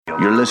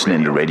You're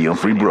listening to Radio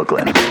Free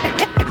Brooklyn.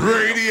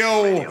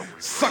 Radio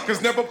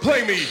suckers never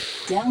play me.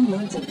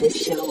 Downloads of this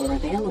show are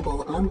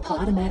available on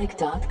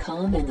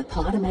Podomatic.com and the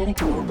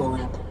Podomatic mobile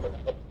app.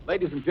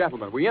 Ladies and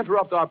gentlemen, we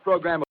interrupt our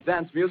program of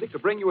dance music to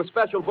bring you a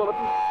special bulletin.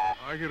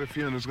 I get a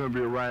feeling there's going to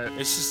be a riot.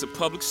 It's just a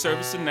public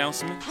service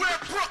announcement. Where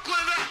Brooklyn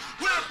at?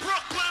 Where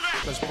Brooklyn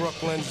at? Because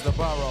Brooklyn's the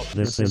borough.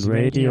 This is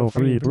Radio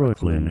Free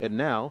Brooklyn. And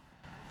now,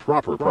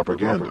 proper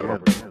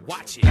propaganda.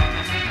 Watch it.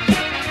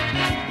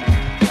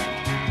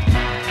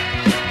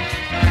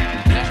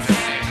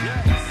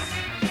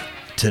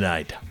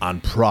 tonight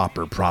on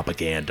Proper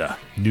Propaganda,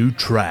 new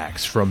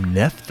tracks from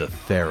Neff the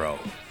Pharaoh,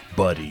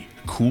 Buddy,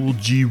 Cool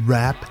G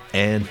Rap,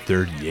 and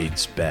 38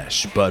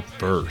 Special. But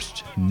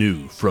first,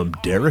 new from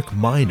Derek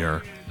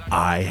Minor,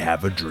 I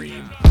Have a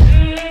Dream.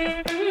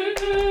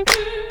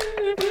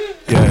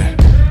 Yeah.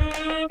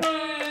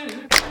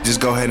 Just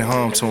go ahead and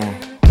hum to him.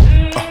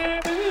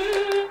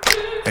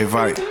 Hey,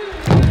 Vite.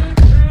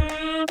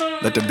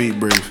 Let the beat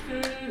breathe.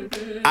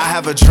 I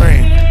have a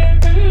dream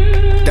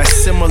that's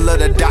similar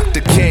to Dr.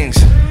 King's.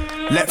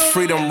 Let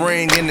freedom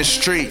ring in the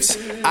streets.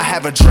 I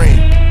have a dream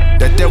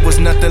that there was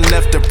nothing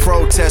left to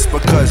protest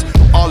because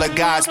all of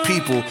God's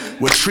people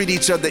would treat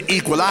each other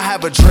equal. I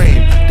have a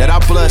dream that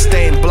our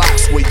blood-stained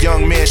blocks with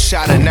young men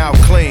shot and now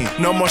clean.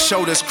 No more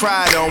shoulders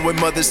cried on with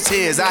mothers'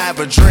 tears. I have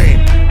a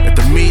dream that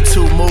the Me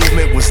Too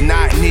movement was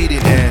not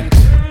needed and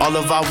all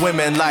of our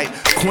women like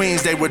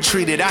queens, they were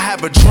treated. I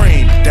have a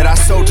dream that our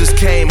soldiers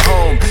came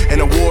home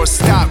and the war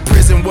stopped.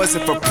 Prison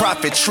wasn't for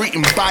profit,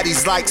 treating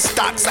bodies like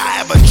stocks. I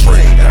have a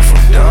dream that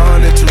from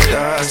dawn into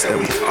dusk, that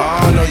we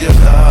all know your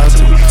love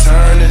till we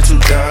turn into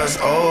dust.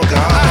 Oh God,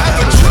 I have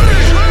a dream.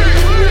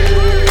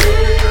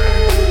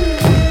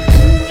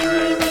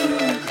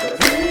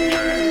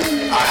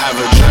 I have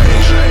a dream.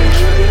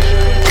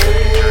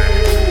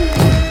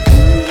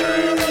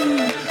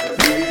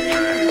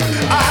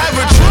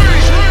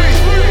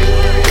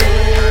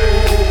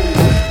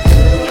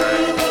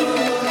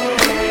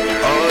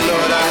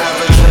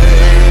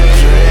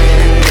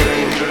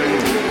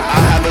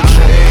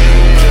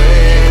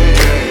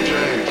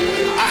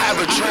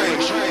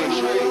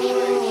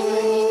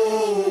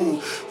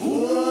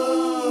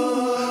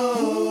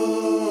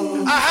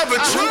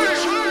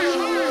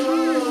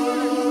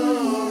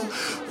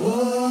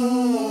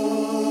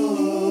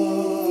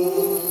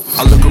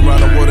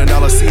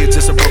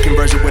 Just a broken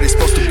version where they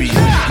supposed to be.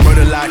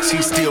 Murder, lie,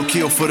 cheat, steal,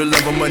 kill for the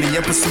love of money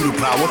and pursuit of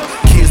power.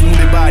 Kids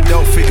wounded by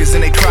adult figures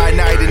and they cry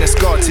night in a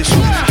scar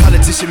tissue.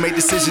 Politicians make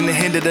decisions to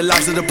hinder the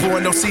lives of the poor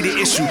and don't see the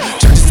issue.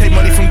 Churches take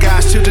money from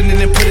God's children and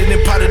then put it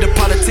in part of the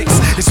politics.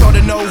 It's hard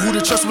to know who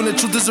to trust when the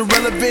truth is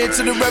irrelevant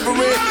to the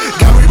reverend.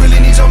 God, we really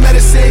need your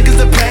medicine, cause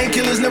the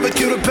painkillers never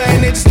kill the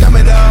pain, they just numb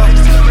it all.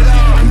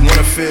 We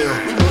wanna feel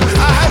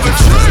I have a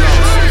dream.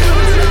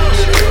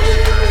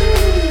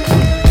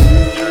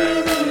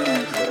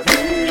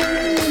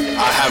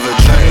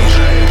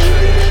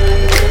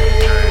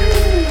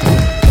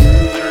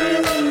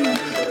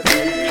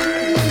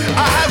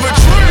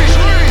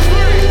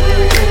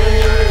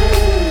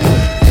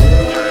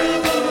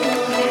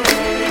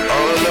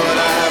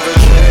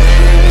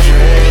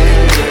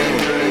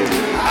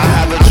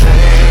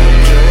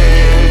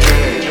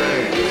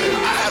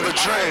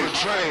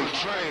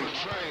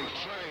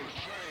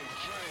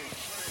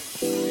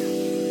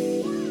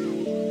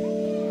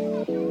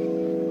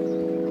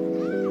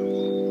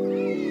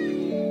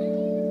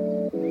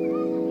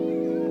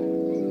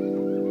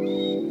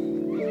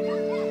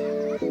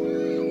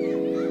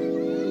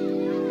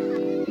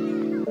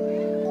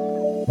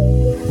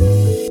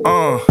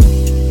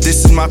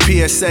 This is my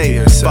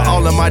PSA for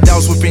all of my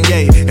dogs whipping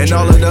yay and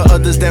all of the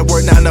others that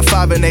work 9 to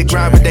 5 and they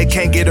grind but they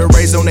can't get a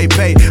raise on they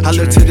pay. I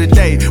look to the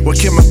day where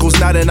chemicals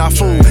not in our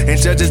food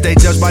and judges they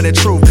judge by the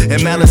truth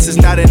and malice is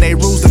not in their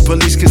rules. The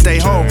police can stay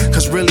home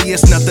cause really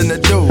it's nothing to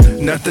do,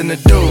 nothing to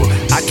do.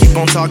 I keep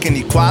on talking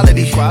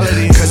equality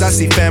cause I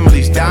see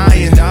families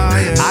dying.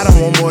 I don't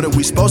want more than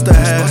we supposed to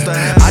have.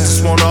 I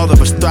just want all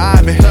of us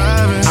thriving.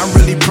 I'm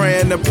really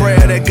praying the prayer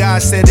that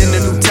God said in the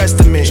New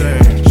Testament.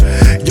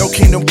 Your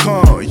kingdom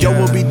come, your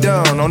will be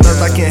done on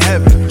earth like in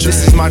heaven.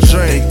 This is my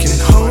dream. They can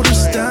hold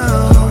us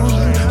down,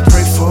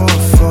 pray for a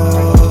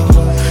fall.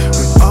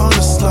 When all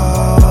is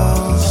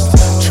lost,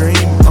 dream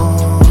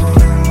on,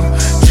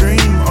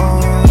 dream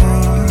on,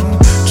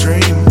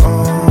 dream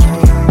on.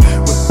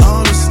 When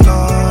all is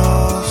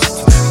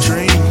lost,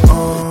 dream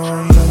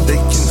on. They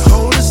can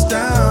hold us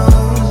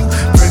down,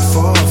 pray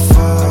for a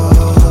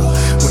fall.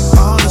 When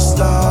all is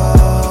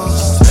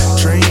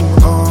lost, dream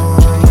on,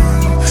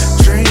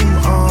 dream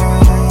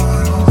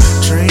on,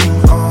 dream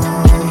on.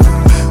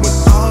 When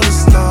all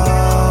is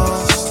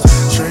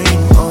lost,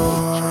 dream on.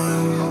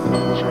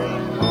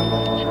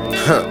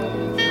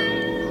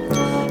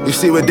 You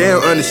see, what they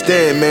don't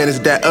understand, man, is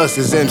that us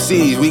as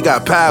MCs, we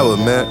got power,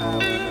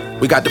 man.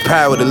 We got the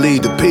power to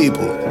lead the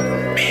people,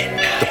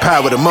 the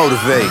power to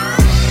motivate.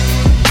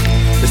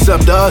 It's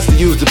up to us to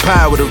use the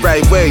power the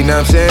right way, you know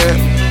what I'm saying?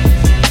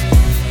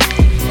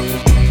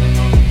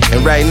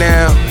 And right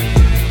now,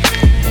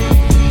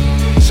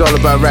 it's all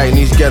about writing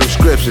these ghetto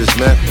scriptures,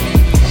 man.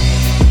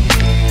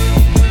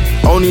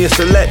 Only a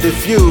selected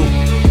few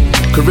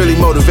could really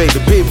motivate the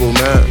people,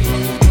 man.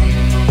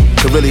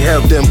 Could really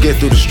help them get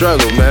through the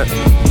struggle, man.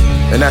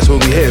 And that's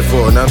what we here for,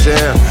 you know what I'm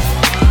saying?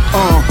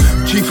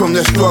 G from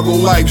that struggle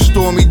life,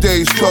 stormy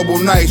days, trouble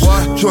nights.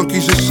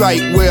 Junkies in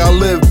sight, where I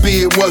live,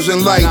 be it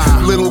wasn't light.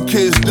 Little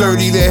kids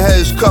dirty, their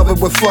heads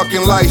covered with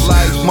fucking lice.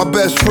 My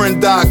best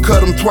friend died,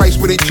 cut him twice,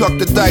 but they chucked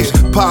the dice.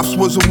 Pops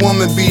was a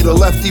woman beater,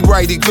 lefty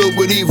righty, good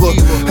with either.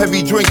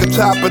 Heavy drinker,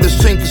 top of the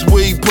sink is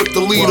where he put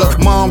the leader.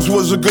 Moms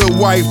was a good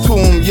wife to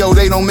him, yo,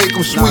 they don't make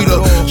them sweeter.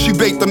 She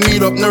baked the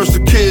meat up, nursed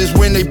the kids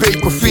when they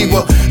baked for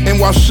fever.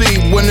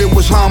 NYC, when it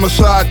was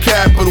homicide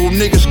capital.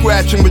 Niggas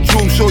scratching with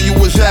Drew, show you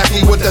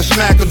exactly what that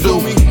smacker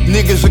do.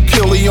 Niggas will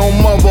kill your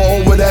own mother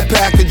over that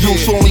pack of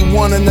juice. Only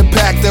one in the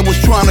pack that was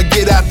trying to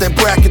get out that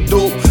bracket,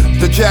 dude.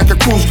 The jacket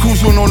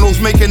cruising on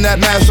those making that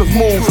massive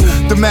move.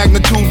 The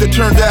magnitude that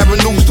turned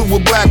avenues to a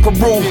black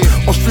Peru.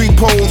 On street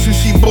poles, you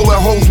see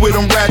bullet holes with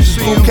them ratchets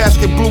through.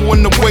 Casket blue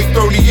in the weight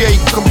 38,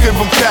 come give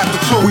them chapter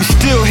 2. We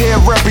still here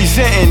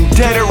representing,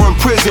 dead or in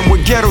prison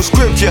with ghetto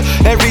scripture.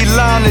 Every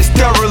line is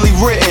thoroughly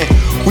written.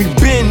 We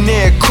been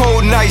there,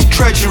 cold nights,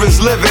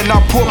 treacherous living. I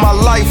put my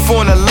life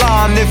on the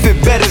line if it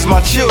betters my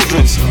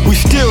children's. We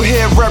still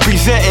here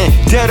representing,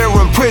 dead or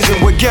in prison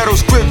with ghetto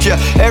scripture.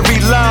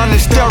 Every line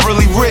is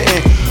thoroughly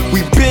written.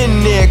 We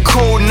been there,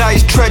 cold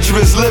nights,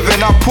 treacherous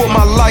living. I put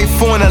my life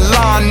on the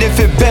line if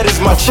it betters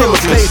my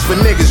children's. Place for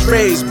niggas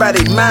raised by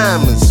they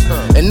mamas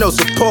and no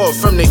support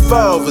from they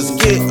fathers.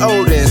 Get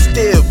older and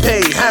still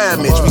pay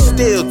homage. We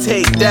still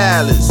take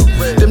dollars.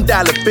 Them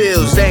dollar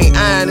bills ain't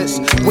honest.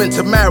 When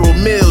tomorrow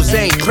meals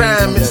ain't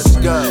promised.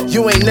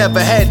 You ain't never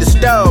had to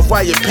starve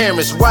while your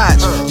parents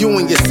watch. You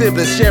and your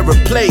siblings share a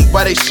plate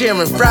while they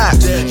sharing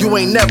rocks. You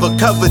ain't never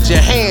covered your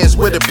hands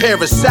with a pair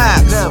of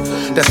socks.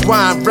 That's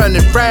why I'm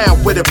running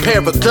around with a pair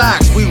of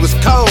Glocks. We was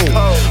cold.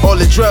 All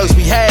the drugs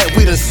we had,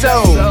 we done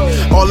sold.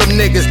 All them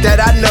niggas that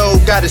I know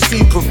gotta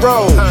see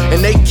parole,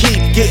 and they keep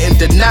getting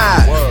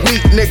denied.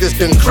 Weak niggas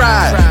done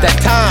cried. That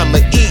time to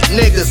eat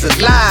niggas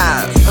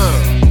alive.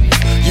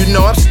 You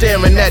know I'm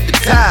staring at the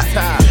top.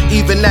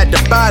 Even at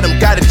the bottom,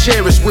 gotta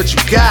cherish what you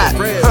got.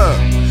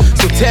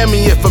 So tell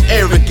me if I'm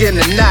arrogant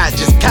or not.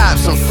 Just cop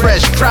some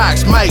fresh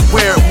Crocs, might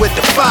wear it with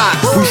the fox.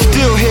 We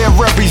still here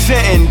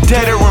representing,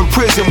 dead or in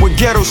prison with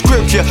ghetto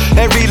scripture.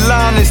 Every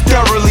line is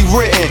thoroughly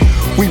written.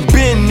 We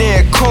been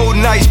there, cold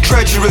nights,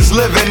 treacherous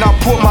living. I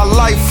put my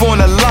life on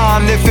the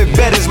line if it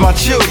betters my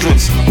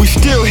children's. We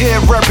still here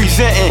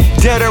representing,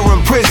 dead or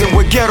in prison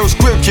with ghetto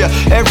scripture.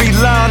 Every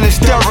line is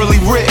thoroughly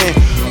written.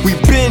 We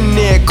been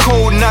there,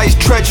 cold nights,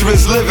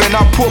 treacherous living.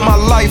 I put my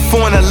life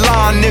on the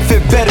line if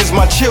it betters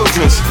my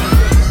children's.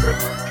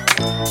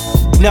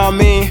 Know what I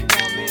mean?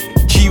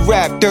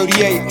 G-Rap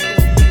 38.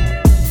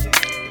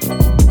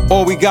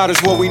 All we got is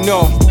what we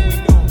know.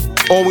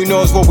 All we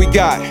know is what we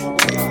got.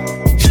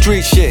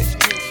 Street shit.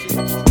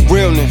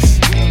 Realness.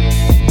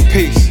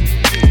 Peace.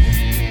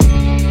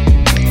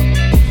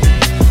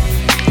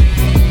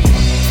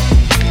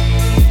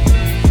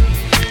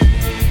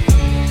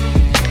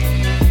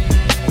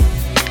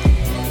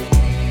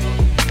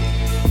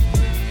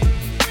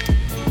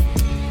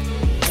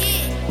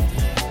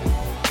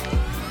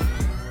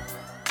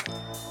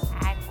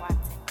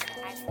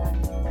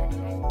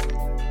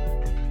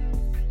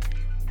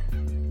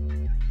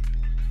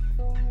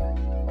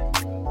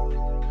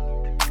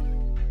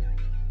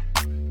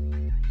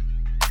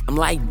 I'm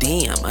like,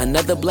 damn,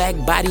 another black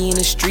body in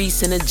the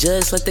streets and the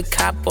judge let the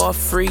cop off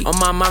free. On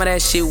my mama,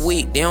 that shit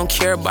weak, they don't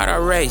care about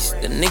our race.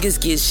 The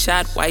niggas get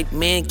shot, white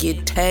men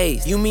get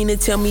tased. You mean to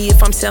tell me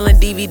if I'm selling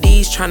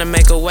DVDs, trying to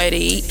make a way to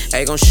eat,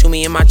 they gon' shoot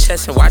me in my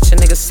chest and watch a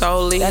nigga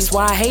soul leave? That's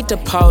why I hate the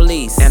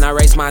police, and I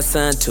raised my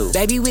son too.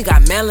 Baby, we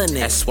got melanin,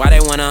 that's why they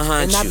wanna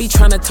hunt you. And I be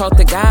trying to talk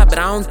to God, but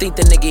I don't think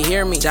the nigga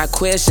hear me.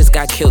 Jacquez just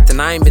got killed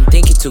and I ain't been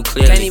thinking too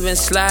clearly. Can't even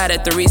slide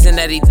at the reason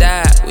that he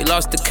died. We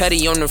lost the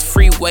cutty on the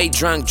freeway,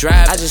 drunk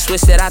drive. I just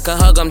wish that I could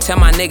hug him, tell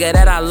my nigga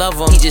that I love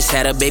him. He just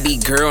had a baby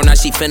girl, now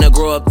she finna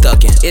grow up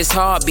thuggin'. It's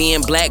hard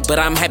being black, but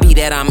I'm happy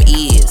that I'm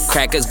is.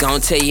 Crackers gon'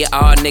 tell you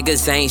all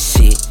niggas ain't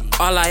shit.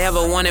 All I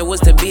ever wanted was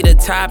to be the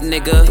top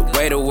nigga. The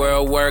way the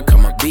world work,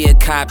 I'ma be a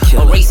cop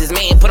killer. A racist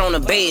man put on a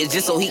badge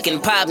just so he can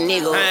pop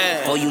nigga.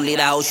 Before you lit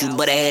out, you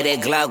better have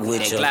that Glock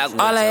with you.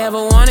 All I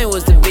ever wanted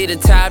was to be the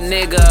top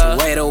nigga.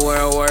 The way the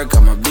world work,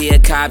 I'ma be a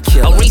cop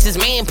killer. A racist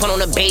man put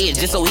on a badge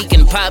just so he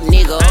can pop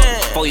nigga.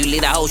 Before you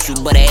lit out, you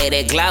better have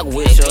that Glock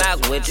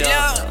with you.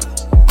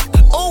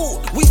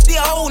 Ooh, we still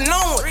holding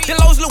on. Then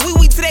lost Lil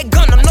Wee to that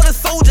gun, another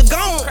soldier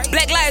gone.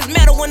 Black lives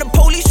matter when the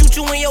police shoot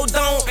you in your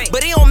dome.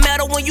 But it don't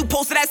matter when you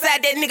posted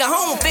outside that nigga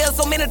home. Failed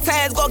so many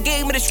times, God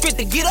gave me the strength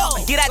to get up.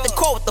 Get out the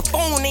car with the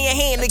phone in your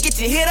hand to get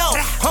you hit up.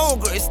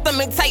 Hungry,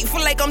 stomach tight,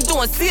 feel like I'm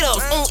doing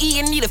sit-ups. On E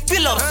and need a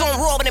fill-up, so I'm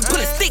robbing and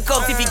pulling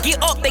stick-ups. If you get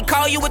up, they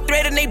call you a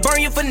threat and they burn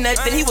you for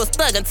nothing. He was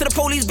thugging till the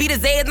police beat his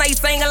ass, now he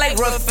singing like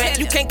rough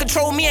fat. You can't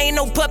control me, ain't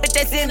no puppet,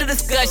 that's the end of the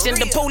discussion.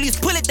 The police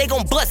pull it, they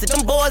gon' bust it,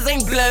 them boys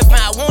ain't bluff.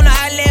 I wanna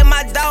holler at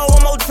my dog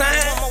one more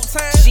time.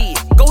 Shit,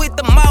 go hit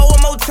the mall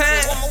one more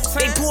time.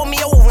 They pull me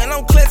over and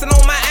I'm clutching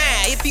on my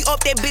eye. If he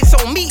up that bitch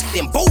it's on me,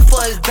 then both of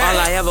us die. All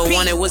I ever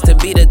wanted was to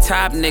be the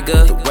top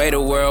nigga. The way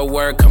the world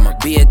work, I'ma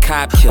be a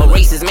cop killer. A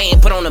racist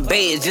man put on a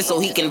badge just so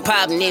he can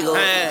pop, nigga.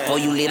 Before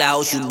you lit the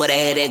house, you better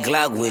have that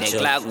Glock with you.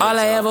 All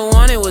I ever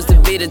wanted was to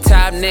be the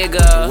top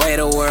nigga. The way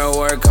the world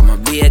work, I'ma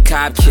be a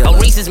cop killer. A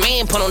racist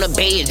man put on a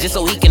badge just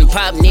so he can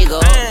pop,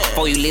 nigga.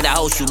 Before you lit the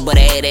house, you better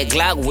have that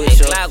Glock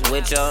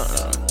with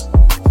you.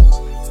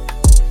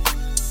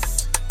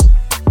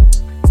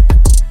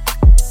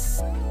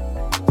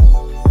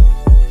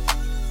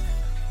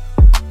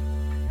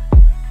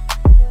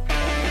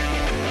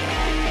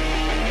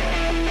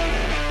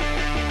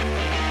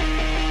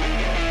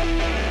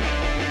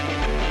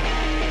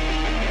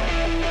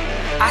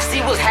 I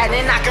see what's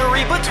happening, I can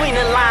read between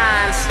the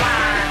lines.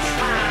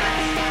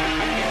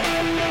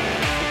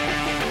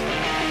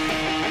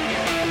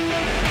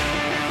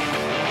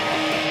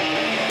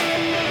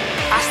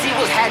 I see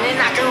what's happening,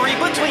 I can read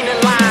between the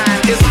lines.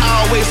 It's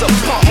always a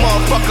punk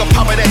motherfucker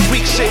poppin' that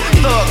weak shit.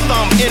 Thug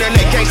thumb,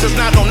 internet gangsters,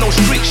 not on no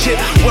street shit.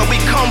 Where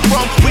we come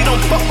from, we don't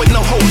fuck with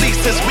no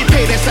holices. We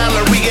pay their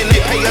salary and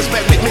they pay us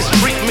back with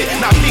mistreatment.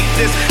 Now beat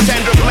this,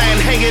 Sandra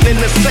Bland hanging in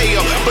the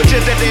cell. But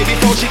just the day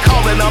before she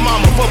calling her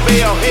mama for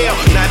bail. Hell,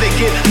 now they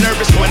get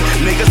nervous when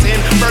niggas in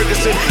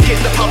Ferguson get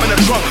the pump in the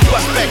trunk,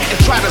 bust back and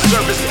try to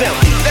service them.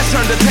 Let's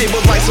turn the table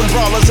like some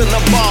brawlers in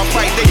a bar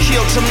fight. They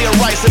killed Tamir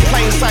Rice in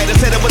plain sight and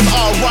said it was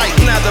alright.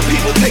 Now the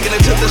people taking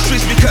it to the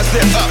streets because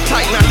they're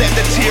uptight. Now let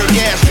the tear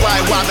gas fly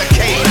while the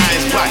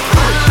canines fly.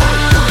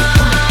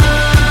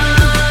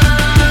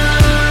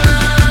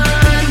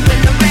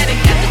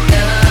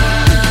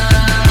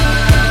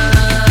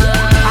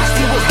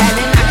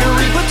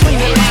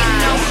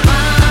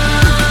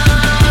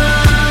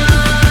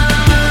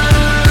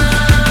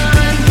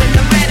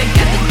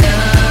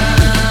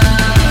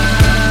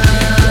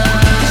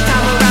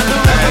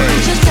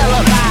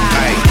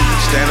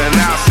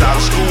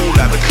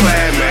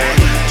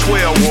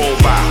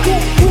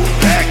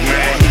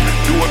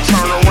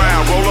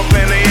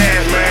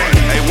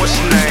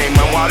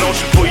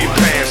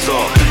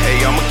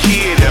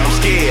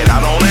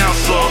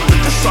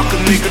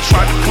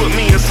 Tried to put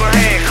me in some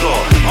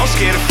handcuffs. I'm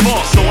scared of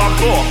fuck, so I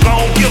buck. I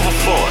don't give a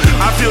fuck.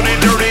 I feel that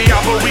dirty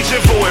apple reaching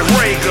for his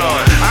ray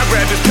gun. I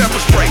grab his pepper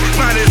spray,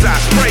 find his eye,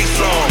 spray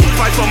some.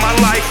 Fight for my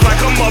life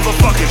like a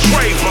motherfucking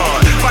Trayvon.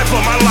 Fight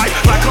for my life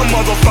like a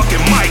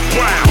motherfucking Mike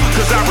Brown.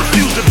 Cause I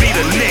refuse to be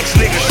the next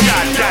nigga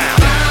shot down.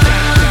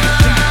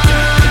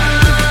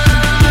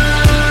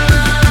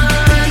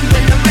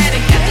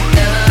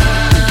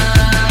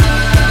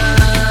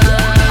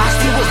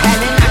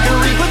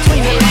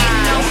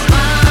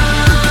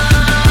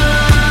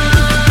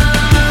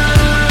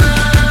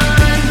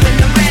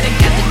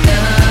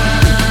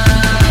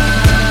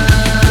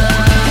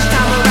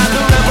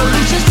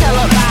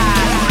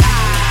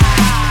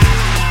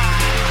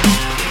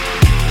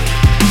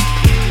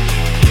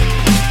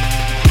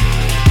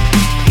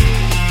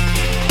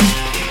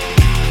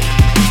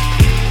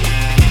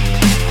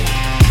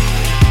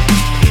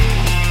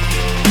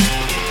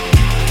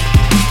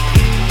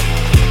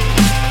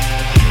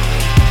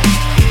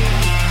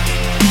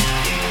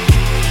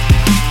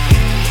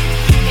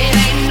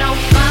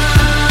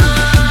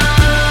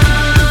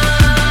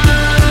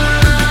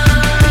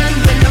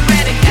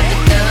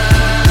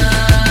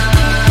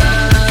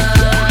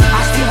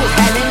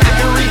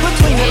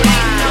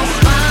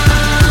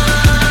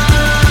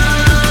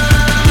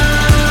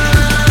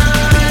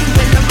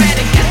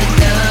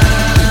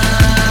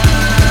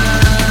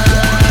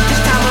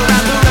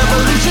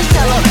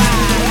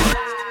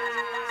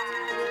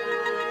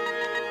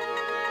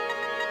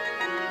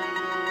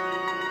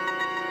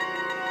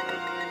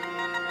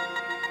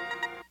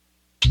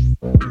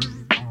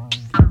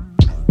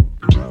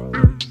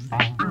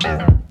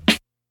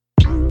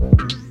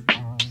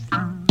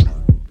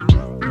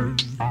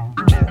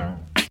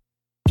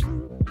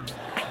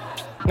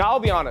 Now, I'll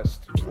be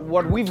honest,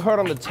 what we've heard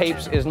on the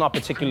tapes is not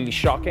particularly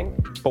shocking,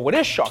 but what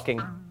is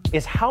shocking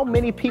is how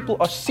many people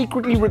are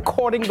secretly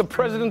recording the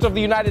President of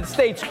the United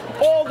States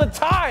all the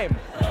time.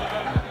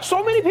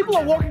 So many people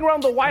are walking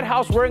around the White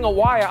House wearing a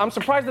wire. I'm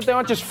surprised that there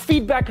aren't just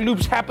feedback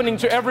loops happening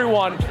to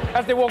everyone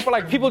as they walk by,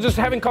 like people just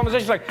having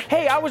conversations like,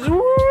 hey, I was...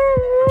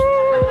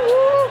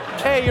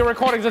 Hey, your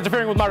recording's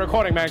interfering with my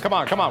recording, man. Come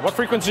on. What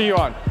frequency are you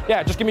on?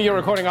 Yeah, just give me your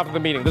recording after the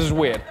meeting. This is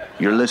weird.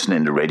 You're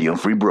listening to Radio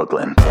Free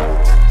Brooklyn.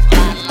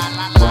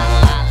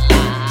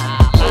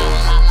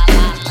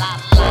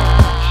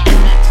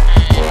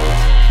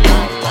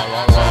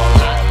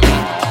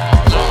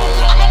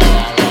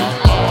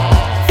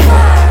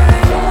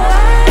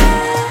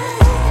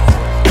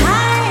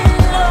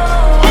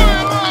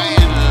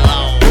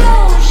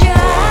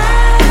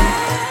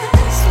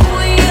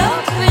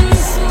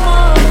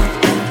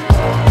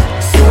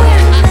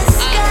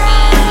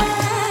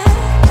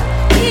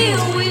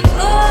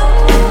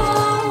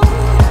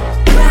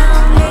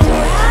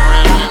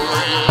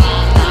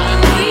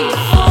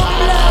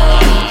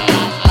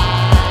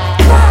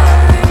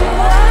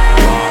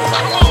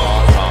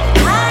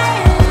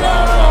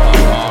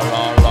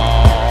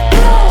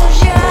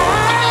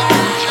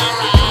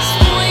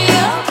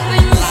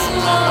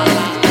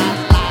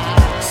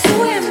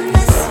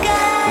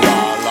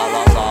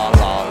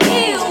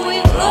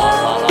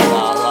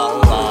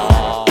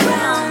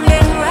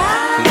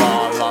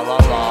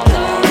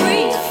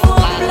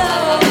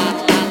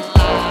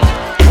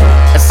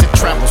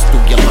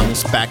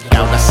 comes back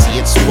out, I see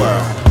it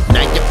swirl.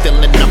 Now you're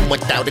feeling numb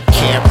without a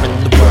care in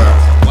the world.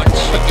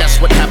 But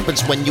that's what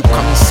happens when you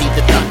come and see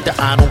the doctor.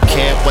 I don't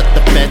care what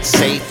the feds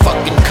say,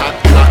 fucking cock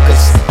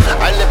blockers.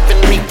 I live in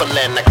reefer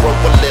land, I grow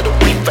a little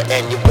reefer.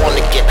 And you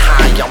wanna get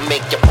high, I'll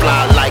make you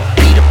fly like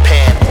Peter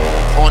Pan.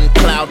 On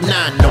cloud 9,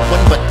 no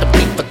one but the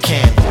reefer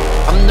can.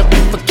 I'm the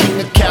reefer king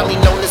of Cali,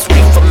 known as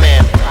Reefer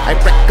Man. I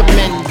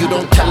recommend you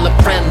don't tell a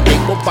friend, they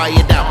will buy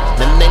it out.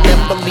 Then they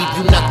never leave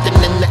you nothing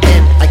in the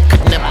end. I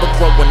could never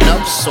grow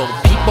enough, so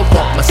people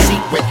want my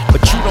secret.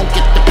 But you don't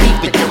get to peep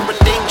it, you're in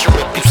danger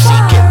if you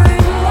seek it.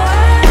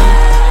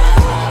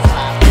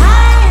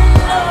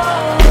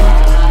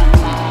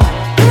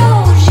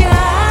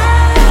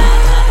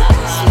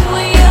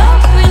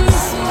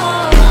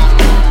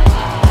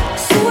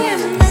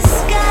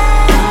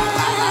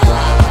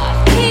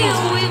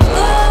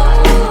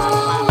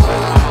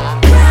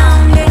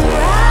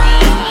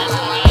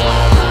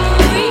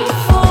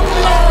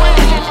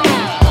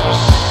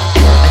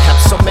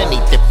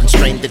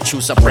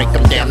 I break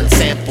them down in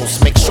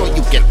samples. Make sure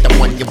you get the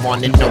one you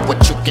want and know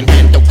what you can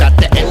handle. Got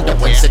the endo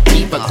and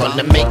sativa,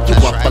 gonna make you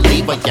a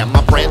believer. Yeah,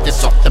 my brand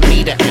is off the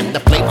meter and the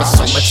flavor's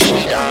so much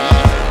sweeter.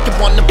 You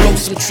wanna blow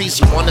some trees,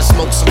 you wanna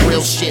smoke some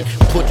real shit.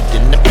 Put it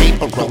in the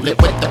paper, roll it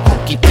with the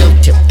funky bill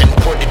tip. Then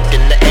put it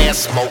in the air,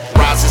 smoke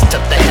rises to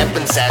the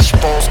heavens. Ash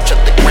falls to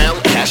the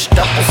ground, cash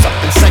doubles up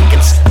in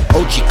seconds.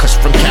 OG cuss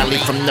from Cali,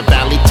 from the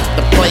valley to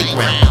the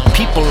playground.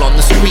 People on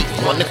the street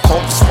wanna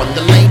chorus,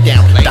 wanna lay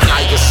down. The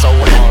high is so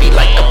happy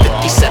like a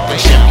 57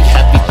 Chevy,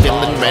 heavy,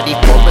 feeling ready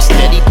for a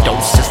steady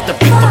dose as the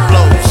reefer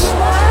blows.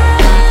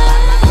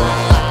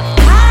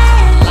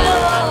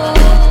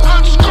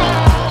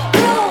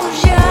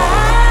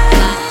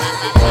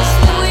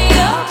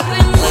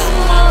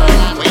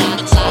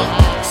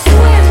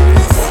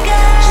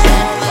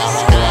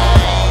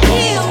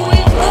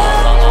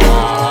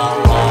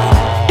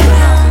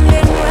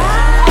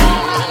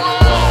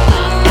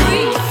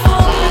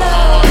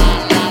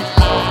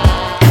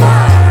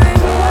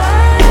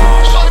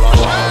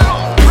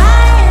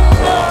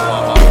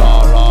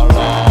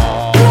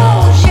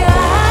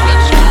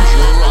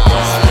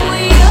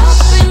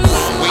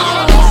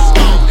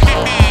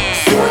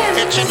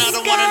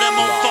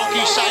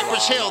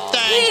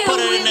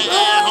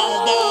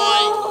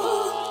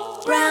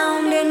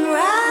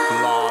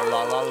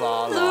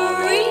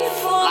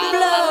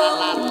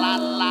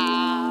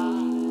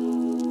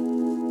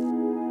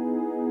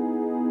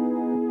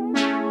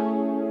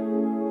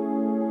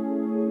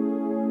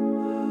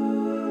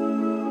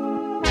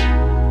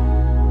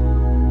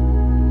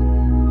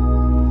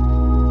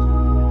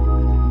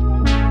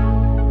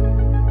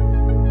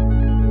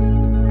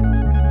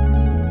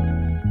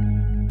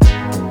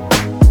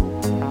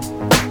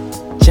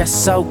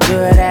 So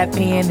good at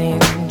being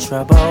in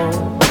trouble,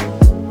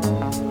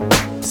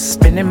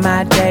 spending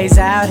my days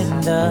out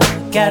in the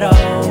ghetto.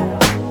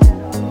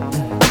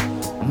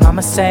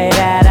 Mama say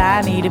that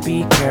I need to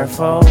be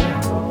careful,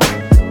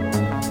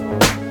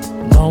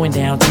 going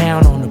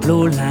downtown on the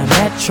Blue Line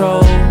Metro.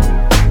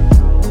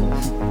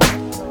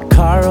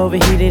 Car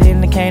overheated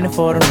and I can't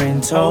afford a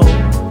rental.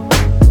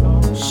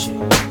 Shit.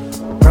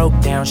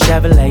 Broke down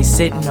Chevrolet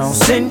sitting on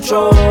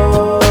Central.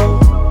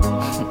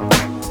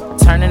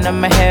 Turning up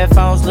my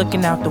headphones,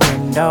 looking out the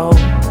window.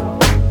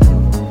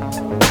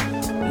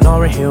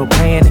 Lauryn Hill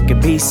playing, it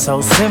could be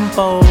so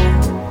simple.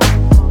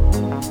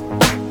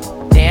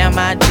 Damn,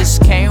 I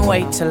just can't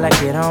wait till I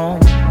get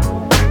home.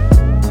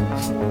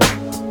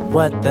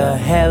 What the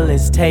hell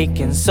is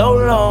taking so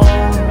long?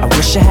 I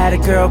wish I had a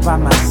girl by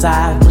my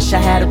side. Wish I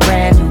had a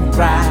brand new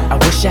ride. I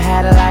wish I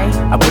had a light.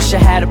 I wish I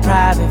had a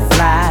private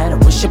flight. I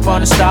wish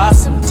upon a star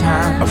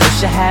sometime. I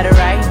wish I had it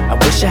right. I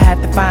wish I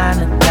had the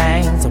finer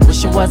things. I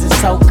wish it wasn't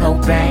so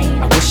Cobain.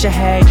 I wish I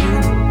had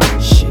you.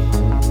 Shit.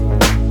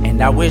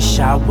 And I wish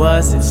I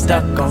wasn't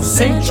stuck on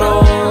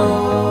Central.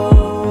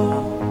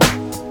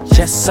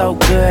 Just so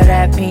good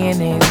at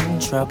being in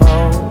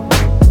trouble,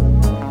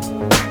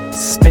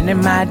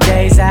 spending my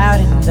days out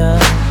in the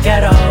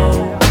ghetto.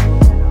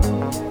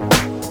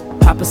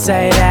 Papa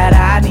say that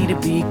I need to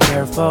be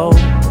careful.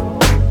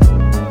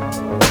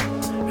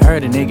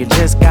 Heard a nigga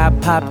just got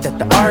popped at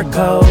the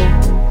Arco.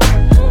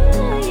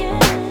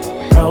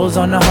 Pros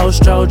on the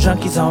Hostro,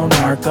 junkies on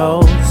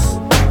Narcos.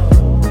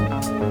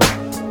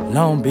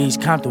 Long Beach,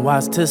 Compton,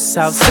 Watts to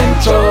South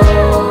Central.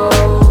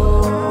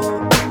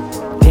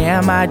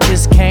 Damn, I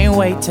just can't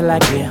wait till I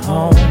get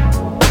home.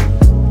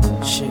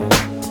 Shit.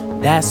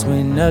 That's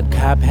when the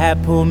cop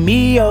had pulled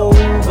me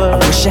over. I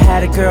wish I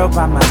had a girl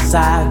by my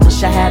side.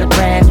 Wish I had a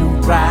brand new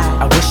ride.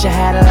 I wish I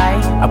had a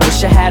light. I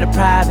wish I had a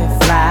private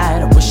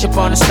flight. I wish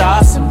upon a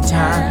star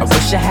sometime. I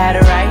wish I had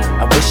it right.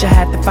 I wish I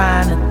had the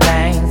finer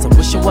things. I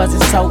wish it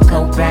wasn't so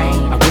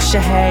Cobain. I wish I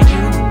had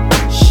you.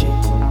 Shit.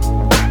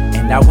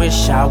 And I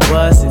wish I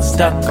wasn't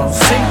stuck on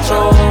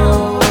Central.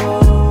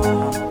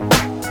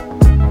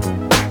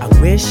 I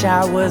wish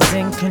I was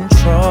in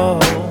control.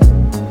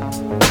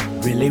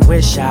 Really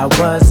wish I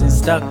wasn't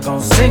stuck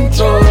on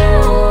Central.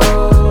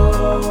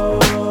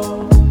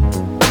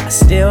 I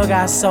still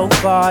got so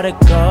far to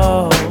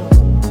go.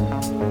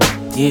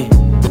 Yeah.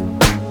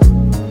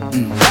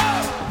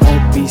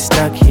 Won't be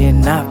stuck here,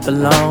 not for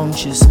long.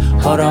 Just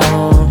hold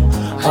on,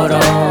 hold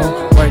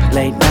on. Work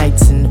late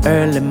nights and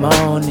early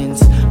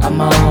mornings.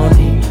 I'm on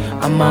it,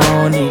 I'm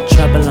on it.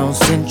 Trouble on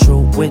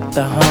Central with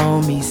the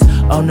homies.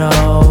 Oh no,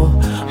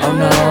 oh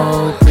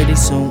no. Pretty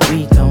soon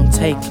we gon'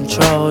 take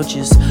control.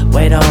 Just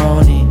wait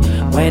on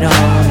it, wait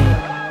on it.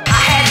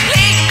 I had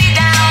laid me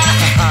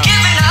down,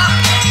 giving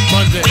up,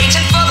 Monday.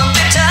 Waiting for the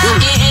better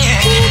end.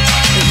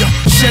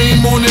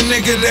 Shame on the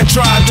nigga that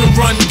tried to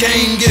run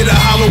game. Get a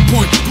hollow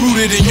point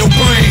rooted in your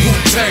brain.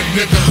 Tag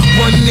nigga.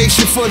 One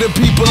nation for the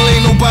people,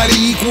 ain't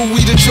nobody equal.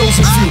 We the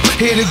chosen few,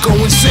 here to go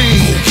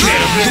insane.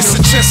 This a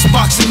chess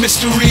boxing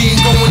mystery,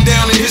 ain't going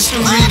down in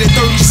history. The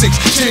 36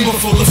 chamber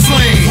full of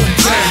flame.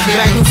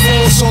 Magnum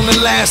force on the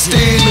last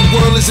stand. The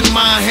world is in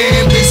my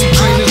hand. Basic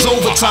training's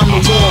over, time to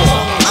war.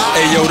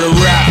 Hey yo, the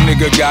rap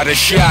nigga got a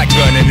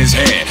shotgun in his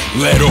hand.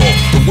 Let off.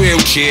 The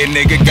wheelchair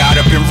nigga got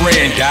up and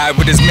ran. Died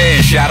with his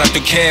man. Shot out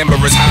the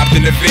cameras. Hopped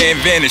in the van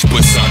vanish.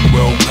 But sun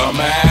will come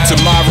out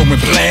tomorrow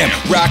and blam.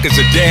 Rock is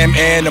a damn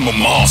animal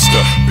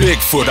monster.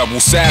 Bigfoot, I will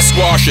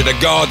Sasquatch it. A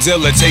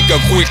Godzilla. Take a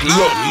quick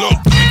look.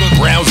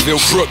 Brownsville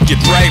crook, get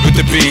bright with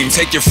the beam.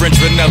 Take your French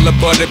vanilla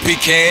butter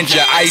pecans,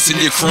 your ice and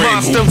your cream.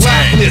 Monster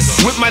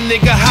rockness with my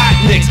nigga hot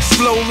nicks.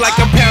 Flow like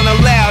a pound of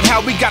loud,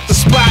 how we got the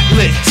spot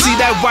lit. See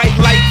that white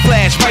light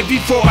flash right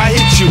before I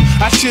hit you.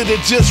 I should've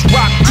just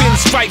rocked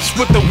pinstripes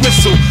with the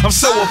whistle. I'm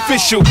so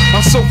official,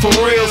 I'm so for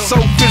real, so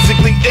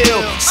physically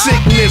ill.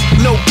 Sickness,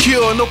 no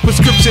cure, no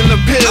prescription of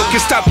pill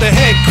can stop the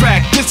head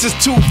crack. This is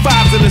 2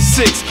 5s and a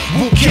 6.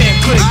 Who can't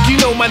click? You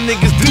know my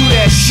niggas do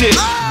that shit.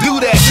 Do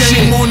that shit.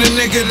 Shame on the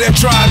nigga that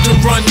tried to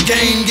run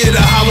game. Get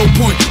a hollow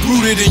point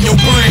rooted in your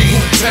brain.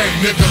 Tag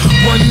nigga.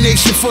 One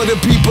nation for the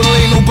people,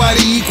 ain't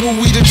nobody equal.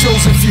 We the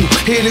chosen few,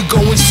 here to go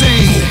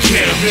insane.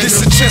 This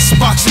a chess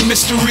boxing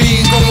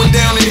mystery, ain't going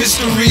down in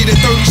history. The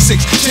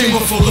 36 chamber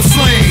full of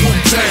flame.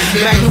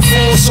 Magnum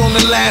force on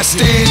the last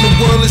stand. The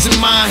world is in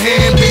my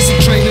hand. Basic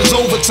training's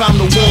over, time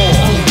to war.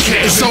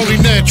 It's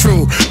only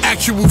natural.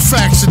 Actual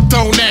facts are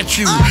thrown at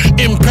you.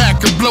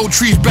 Impact will blow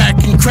trees back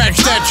and crack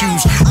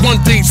statues.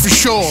 One thing's for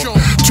sure,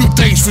 two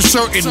things for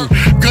certain.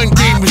 Gun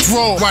game is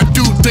raw. I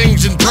do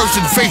things in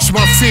person, face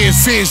my fears,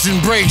 fears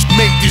embraced.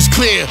 Make this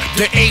clear,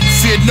 there ain't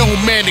fear no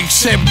man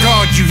except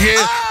God, you hear?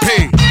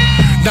 Pay.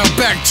 Now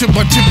back to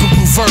my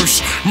typical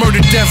verse. Murder,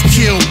 death,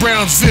 kill,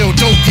 Brownsville,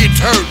 don't get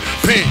hurt.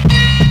 Pay.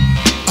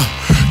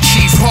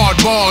 Chief hard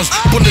bars,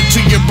 bullet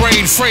to your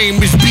brain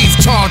frame is beef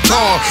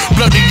tartar.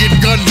 Bloody and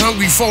gun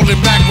hungry, falling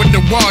back with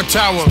the war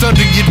tower.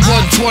 Studying at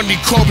 120,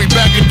 call me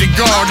back at the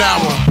guard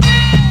hour.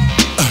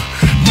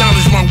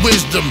 Acknowledge my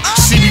wisdom.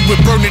 See me with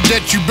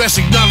Bernadette, you best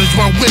acknowledge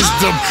my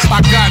wisdom.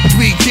 I got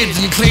 3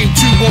 kids and claim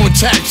 2 on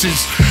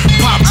taxes.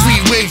 Pop 3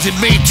 wigs and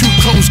made 2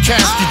 closed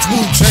caskets.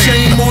 Wu-Tang.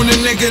 Shame on the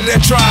nigga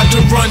that tried to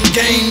run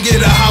game.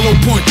 Get a hollow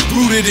point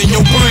rooted in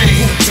your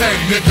brain. Tag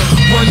nigga.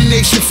 One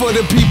nation for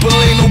the people,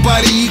 ain't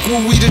nobody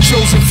equal. We the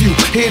chosen few,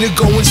 here to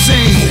go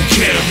insane.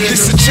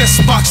 This a chess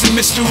boxing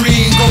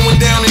mystery, ain't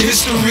going down in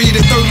history.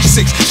 The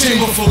 36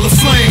 chamber full of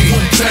flame.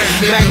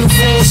 Magnum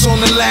force on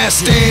the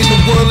last stand.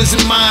 The world is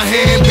in my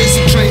hand.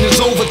 Basic training's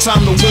over,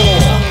 time to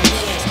war.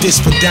 This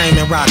for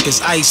diamond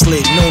rockers, ice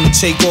lit, known to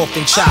take off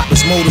in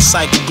choppers,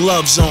 motorcycle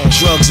gloves on,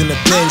 drugs in the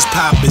Benz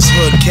poppers,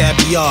 hood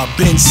caviar,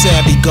 Ben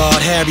Savvy Guard,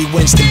 Harry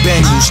Winston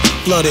Bengals,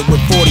 flooded with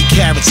 40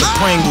 carats of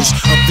Pringles,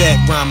 a vet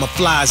rhymer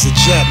flies a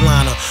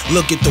jetliner,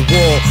 look at the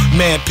wall,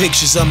 mad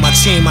pictures of my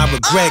team I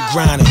regret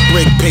grinding,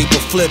 brick paper,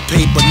 flip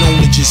paper,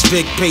 known to just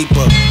Vic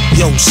paper,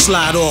 yo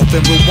slide off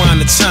and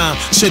rewind the time,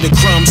 to the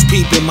crumbs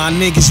peeping, my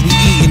niggas we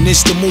eating,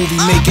 this the movie,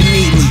 make it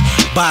neatly,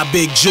 buy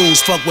big jewels,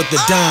 fuck with the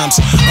dimes,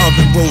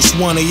 oven roast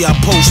one of y'all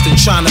posting,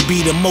 trying to be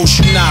the most,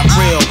 you not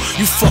real.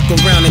 You fuck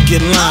around and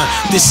get lined.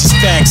 This is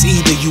facts,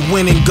 either you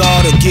winning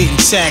guard or getting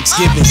taxed,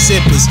 giving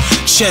zippers.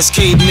 Chest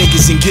cave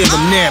niggas and give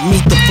them nap.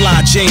 Meet the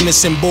fly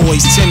Jameson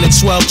boys, 10 to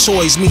 12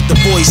 toys, meet the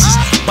voices.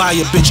 Buy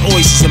a bitch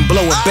oysters and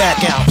blow it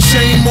back out.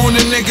 Shame on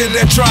the nigga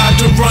that tried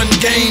to run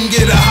game.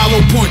 Get a hollow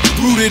point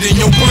rooted in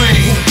your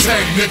brain.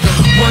 Tag nigga.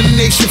 One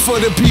nation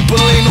for the people,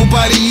 ain't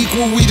nobody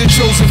equal. We the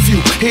chosen few,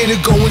 here to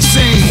go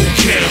insane.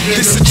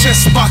 This a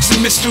chess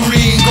boxing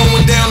mystery, ain't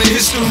going down in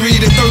history.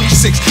 The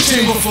 36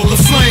 chamber full of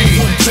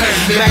flame.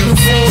 Magnum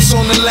force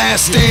on the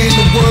last stand.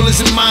 The world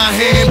is in my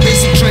hand.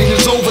 Basic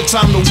training's over,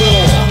 time to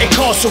war.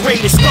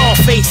 Incarcerated scar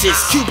faces,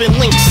 Cuban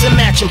links and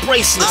matching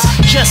bracelets.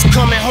 Just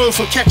coming home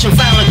from catching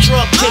violent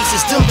drug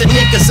cases. Them the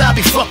niggas I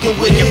be fucking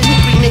with. And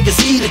groupie niggas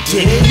eat a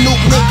dick. New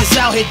niggas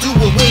out here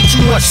doing way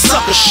too much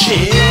sucker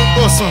shit.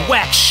 On some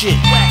whack shit.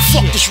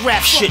 Fuck this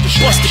rap shit.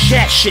 Bust the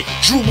cat shit.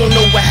 Drew won't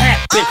know what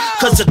happened,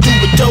 cause I do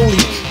it dolly.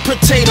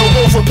 Potato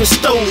over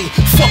pistoli.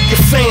 Fuck your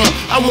fam,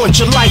 I want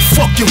your life,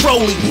 fuck your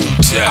rollie.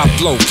 I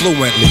flow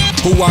fluently.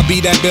 Who I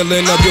be that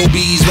villain of your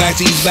beeswax?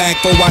 He's back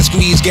for I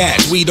squeeze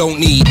gas. We don't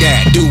need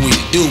that, do we?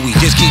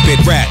 Just keep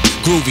it rap.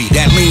 groovy.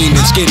 That lean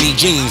and skinny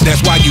jeans,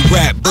 that's why you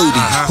rap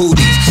booty.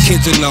 Hooties,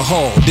 kids in the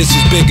hall, this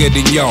is bigger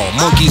than y'all.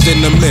 Monkeys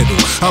in the middle,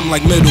 I'm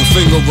like middle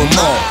finger them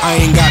all. I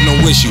ain't got no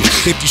issue.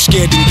 If you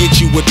scared, then get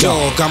you a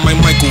dog. I might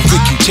Michael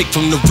Vick you, take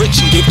from the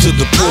rich and give to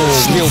the poor.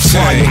 Still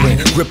firing,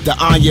 grip the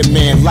Iron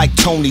Man like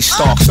Tony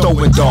Stark.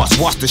 Throwing darts,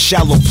 watch the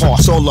shallow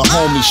parts, all the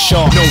homies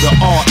sharp. Know the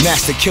art,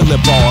 master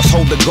killer bars,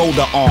 hold the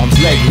golden arms,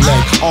 leg,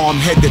 arm,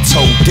 head to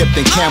toe, dipped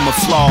in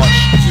camouflage.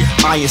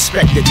 I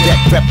inspect the deck,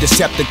 rep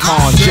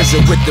Decepticons,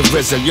 jizzle with the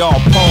RZA, y'all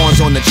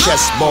pawns on the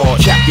chessboard.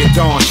 Cap your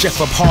dawn,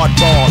 chef up hard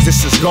bars,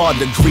 this is guard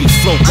degree,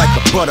 float like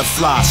a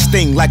butterfly,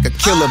 sting like a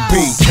killer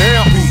bee.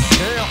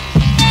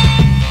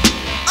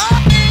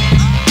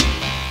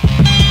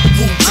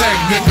 Wu-Tang,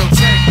 nigga.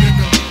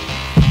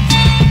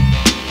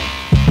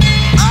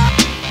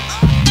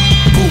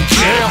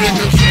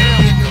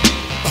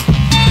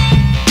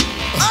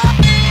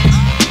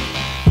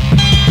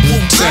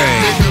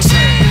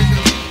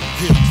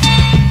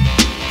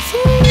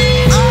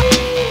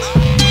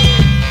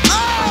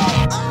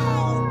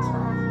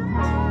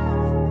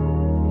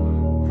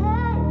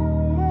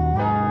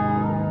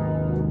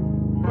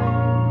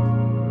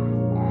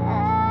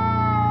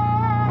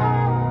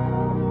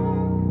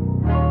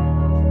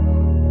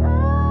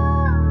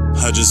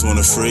 I just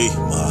wanna free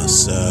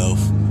myself.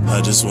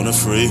 I just wanna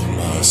free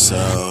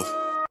myself.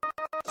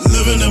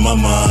 Living in my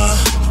mind,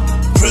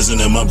 prison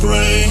in my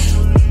brain.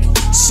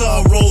 So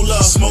I roll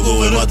up, smoke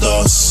away my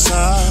thoughts,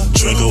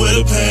 drink away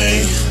the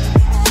pain.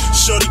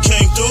 Shorty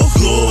came through,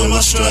 blew away my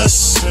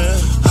stress.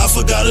 I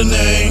forgot her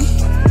name.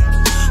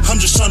 I'm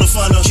just trying to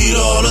find a key to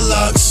all the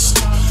locks,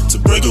 to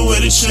break away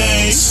the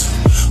chains.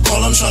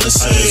 All I'm trying to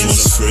say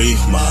is free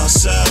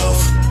myself.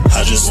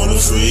 I just wanna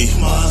free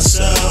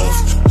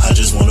myself. I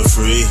just wanna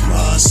free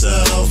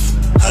myself.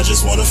 I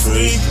just wanna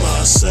free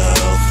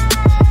myself.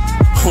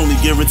 Only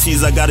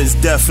guarantees I got is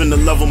death and the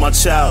love of my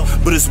child.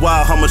 But it's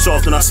wild how much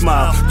often I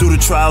smile through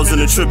the trials and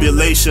the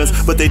tribulations.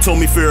 But they told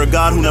me fear a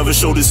God who never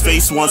showed his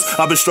face once.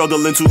 I've been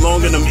struggling too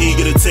long and I'm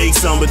eager to take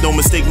some. But don't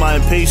mistake my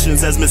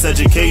impatience as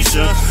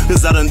miseducation,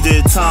 cause I done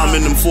did time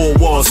in them 4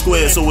 wall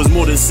squares. So it's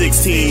more than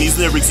 16, these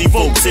lyrics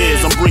evoke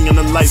tears. I'm bringing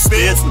the life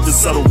spirits with the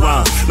subtle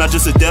rhyme. Not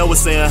just Adele was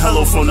saying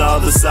hello from the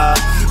other side.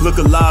 Look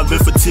alive, been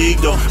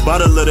fatigued though.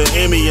 Bottle of the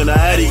Emmy and the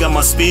Addy got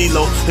my speed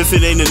low. If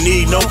it ain't a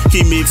need, no,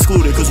 keep me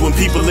excluded. Cause when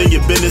people in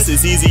your business,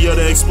 it's easier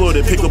to exploit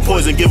it. Pick a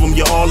poison, give them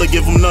your all or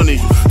give them none of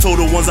you. Told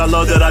the ones I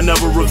love that I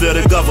never reveal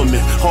the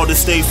government. Hard to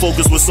stay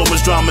focused with so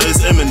much drama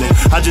is imminent.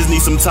 I just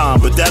need some time,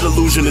 but that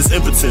illusion is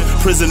impotent.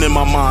 Prison in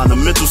my mind, a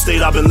mental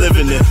state I've been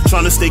living in.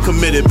 Trying to stay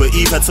committed, but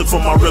Eve had took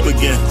from my rib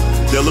again.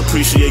 They'll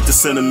appreciate the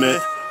sentiment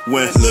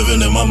when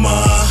living in my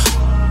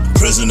mind,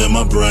 prison in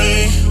my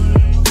brain.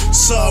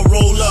 So I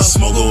roll up,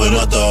 smoke away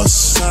my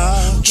thoughts,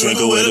 drink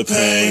away the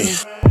pain.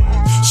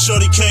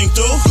 Shorty came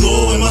through, blew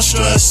away my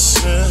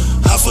stress.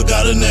 I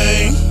forgot her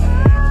name.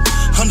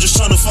 I'm just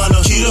trying to find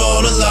a key to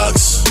all the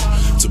locks,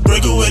 to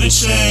break away the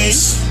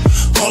chains.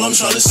 All I'm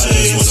trying to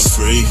say is I just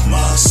wanna free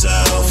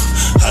myself.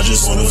 I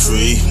just wanna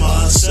free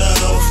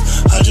myself.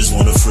 I just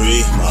wanna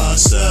free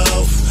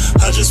myself.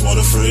 I just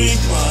wanna free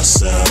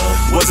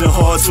myself. Wasn't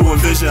hard to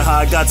envision how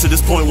I got to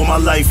this point where my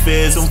life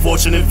is.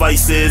 Unfortunate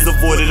vices,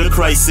 avoided a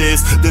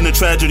crisis, then the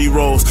tragedy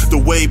rolls. The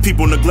way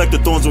people neglect the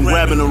thorns when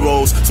grabbing the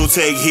rose. So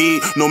take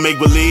heed, no make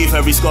believe.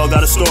 Every scar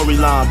got a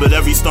storyline, but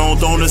every stone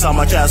thrown is how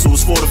my castle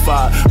was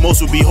fortified.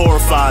 Most would be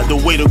horrified, the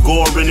way the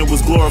gore in it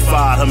was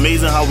glorified.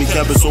 Amazing how we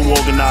kept it so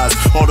organized.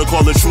 Hard to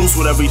call the truth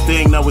with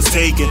everything that was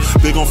taken.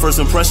 Big on first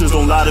impressions,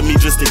 don't lie to me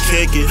just to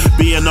kick it.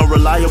 Being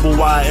unreliable,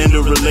 why I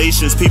ended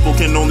relations. People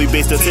can only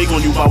base their take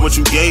on you by what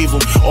you gave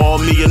them. All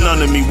me and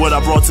none of me, what I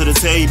brought to the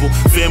table.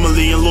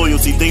 Family and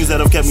loyalty, things that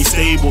have kept me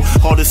stable.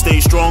 Hard to stay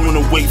strong when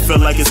the weight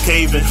felt like it's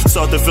caving.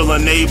 Start to feel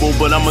unable,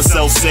 but I'm a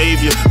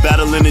self-savior.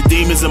 Battling the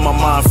demons in my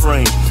mind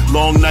frame.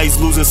 Long nights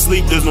losing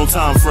sleep, there's no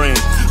time frame.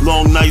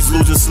 Long nights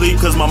losing sleep,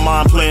 cause my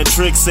mind playing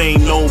tricks.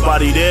 Ain't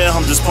nobody there,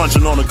 I'm just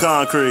punching on the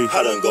concrete.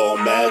 I done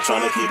gone mad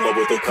trying to keep up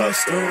with the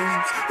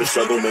customs. The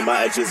struggle made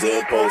my actions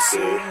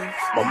impulsive.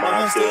 My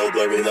mind still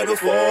blurry like a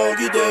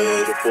foggy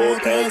day. The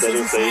forecast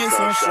doesn't say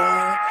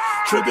sunshine.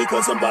 Tripping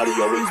cause somebody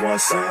always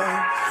wants some,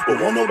 but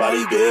won't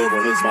nobody give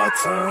when it's my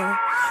turn.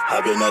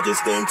 I've been at this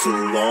thing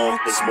too long.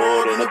 It's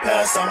more than a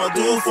pastime, I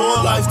do it for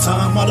a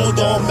lifetime. I done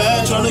gone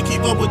mad trying to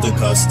keep up with the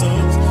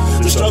customs.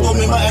 The struggle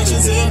made my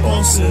actions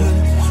impulsive.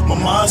 My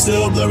mind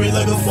still blurry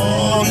like a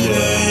foggy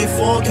day.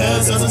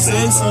 Forecast doesn't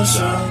say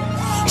sunshine.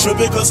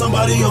 Tripping cause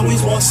somebody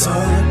always wants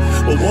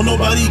some, but won't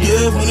nobody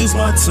give when it's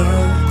my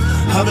turn.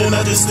 I've been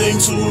at this thing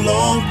too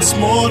long. It's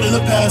more than a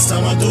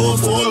pastime, I do it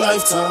for a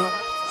lifetime.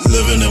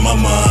 Living in my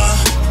mind,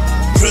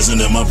 prison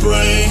in my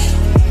brain.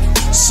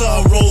 So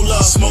I roll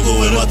up, smoke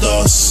away my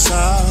thoughts,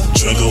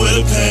 drink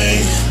away the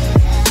pain.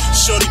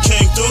 Shorty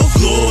came through,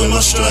 blew away my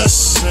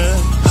stress.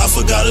 I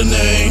forgot her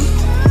name.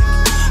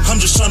 I'm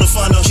just trying to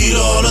find a key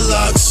to all the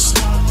locks,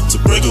 to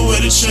break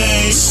away the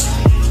chains.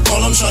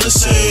 All I'm trying to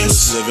say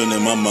is living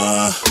in my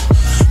mind,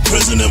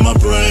 prison in my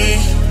brain.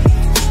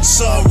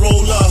 So I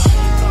roll up.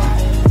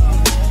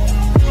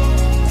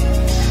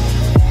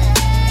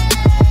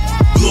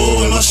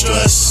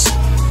 stress.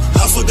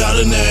 I forgot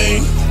her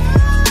name.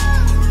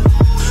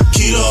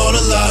 Key to all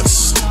the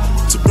locks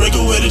to break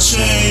away the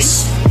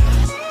chains.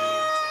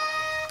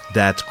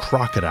 That's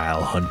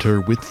Crocodile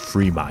Hunter with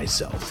Free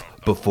Myself.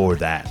 Before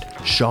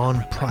that,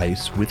 Sean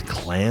Price with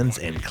Clans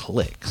and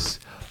Clicks.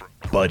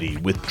 Buddy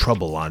with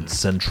Trouble on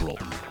Central.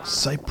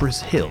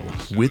 Cypress Hill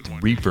with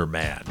Reaper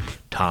Man.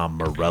 Tom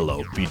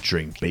Morello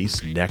featuring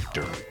Bass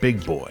Nectar,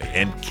 Big Boy,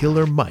 and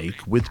Killer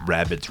Mike with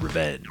Rabbit's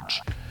Revenge.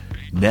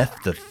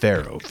 Neff the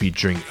Pharaoh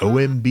featuring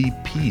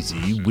OMB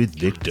Peasy with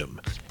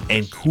Victim.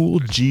 And Cool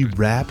G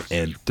Rap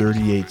and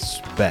 38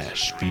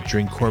 Spesh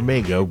featuring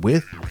Cormega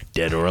with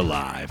Dead or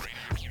Alive.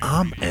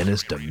 I'm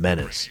Ennis the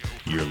Menace.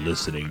 You're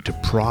listening to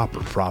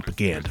Proper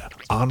Propaganda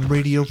on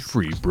Radio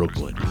Free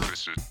Brooklyn.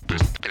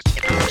 This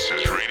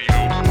is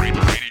Radio Free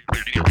Brooklyn.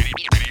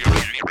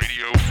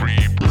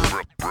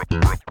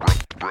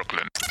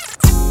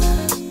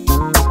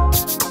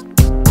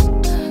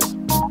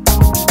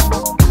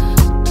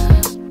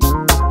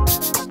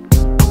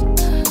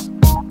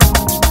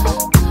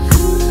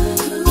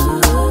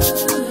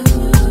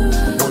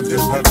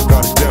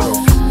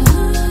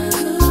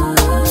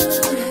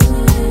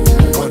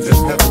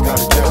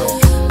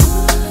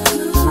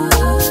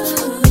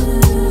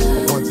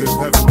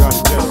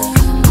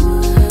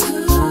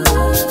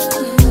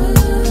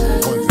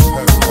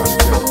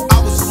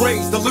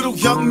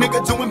 Young nigga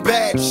doing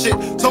bad shit.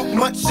 Talk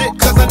much shit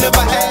cause I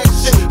never had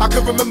shit. I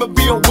could remember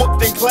being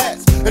whooped in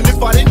class, and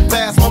if I didn't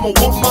pass, mama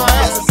whooped my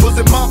ass. Was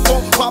it my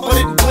fault? Papa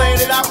didn't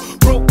plan it out.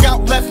 Broke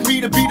out, left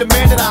me to be the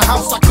man of the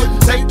house. I couldn't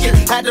take it,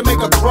 had to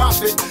make a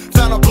profit.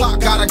 Found a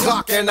block, got a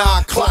Glock, and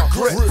I clock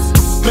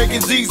grips.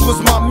 Making Z's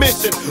was my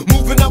mission.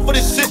 Moving up for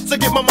this shit to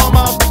get my mama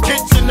out the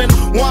kitchen. And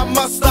why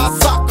must I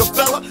sock a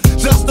fella?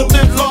 Just to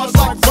live large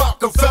like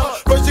Rockefeller.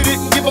 First you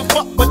didn't give a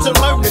fuck, but you're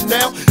learning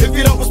now. If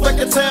you don't respect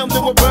your town,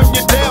 then we'll burn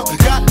you down.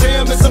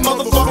 Goddamn, it's a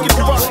motherfucking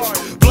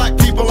crime. Black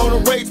people on the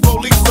rage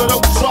police, so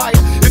don't try it.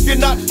 If you're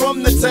not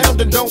from the town,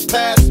 then don't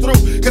pass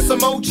through. Cause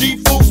some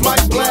OG fools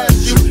might blast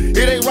you.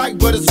 It ain't right,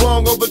 but it's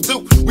long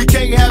overdue. We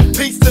can't have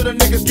peace till the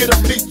niggas get a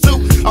piece too.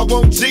 I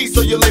want G,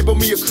 so you label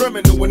me a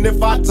criminal. And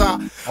if I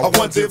die, I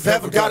wonder if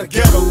heaven got a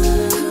ghetto.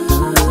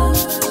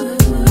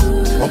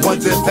 I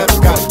wonder if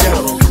heaven got a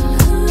ghetto.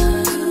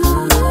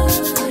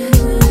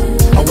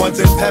 I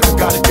wonder if heaven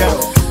got a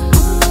ghetto.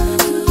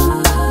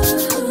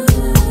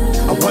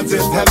 I wonder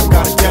if heaven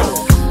got a ghetto.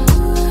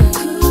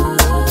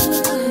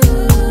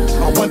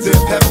 I wonder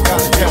if heaven got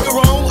a ghetto.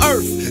 You're on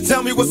earth.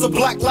 Tell me what's a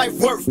black life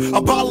worth?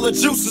 A bottle of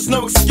juice is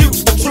no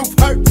excuse. The truth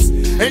hurts.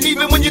 And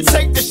even when you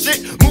take the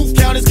shit, move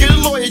counties, get a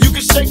lawyer, you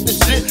can shake the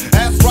shit.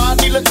 Ask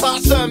Rodney,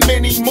 Latasha, and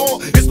many more.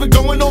 It's been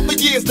going on for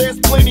years, there's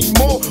plenty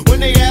more.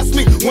 When they ask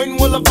me, when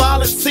will the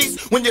violence cease?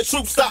 When your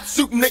troops stop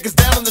shooting niggas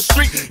down in the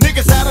street.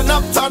 Niggas had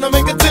enough time to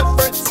make a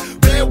difference.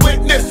 Bear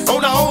witness,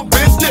 own our own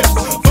business.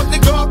 Fuck the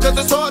guard, cause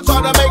it's hard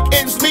trying to make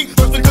ends meet.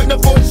 First we couldn't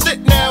afford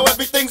shit, now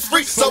everything's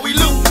free. So we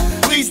loot.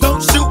 Please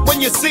don't shoot when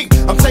you see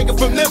I'm taking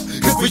from them,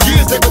 cause for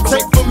years they would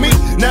take from me.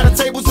 Now the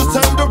tables are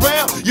turned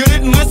around. You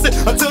didn't listen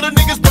until the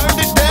niggas burned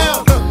it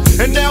down.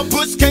 And now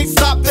Bush can't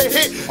stop the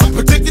hit. I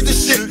predicted the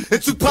shit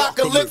into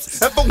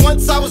apocalypse. And for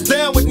once I was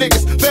down with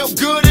niggas. Felt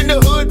good in the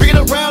hood being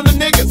around the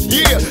niggas.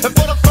 Yeah, and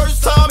for the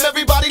first time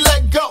everybody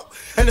let go.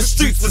 And the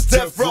streets was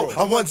death row.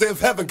 I wonder if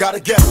heaven got a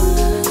ghetto.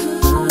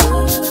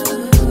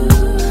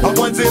 I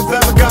wonder if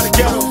heaven got a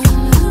ghetto.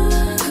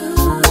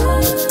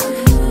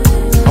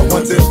 I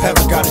wonder if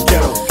heaven got a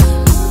ghetto.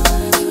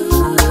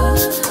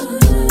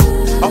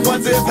 I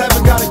wonder if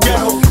heaven got a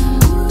ghetto.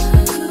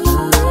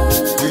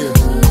 Yeah.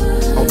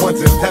 I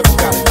wonder if heaven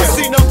got a ghetto. I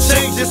see no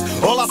changes.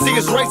 All I see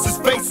is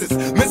racist faces.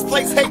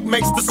 Misplaced hate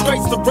makes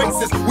disgrace the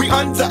races. We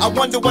under. I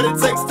wonder what it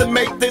takes to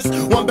make this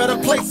one better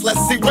place.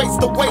 Let's erase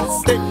the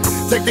waste.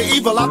 Take the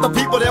evil out the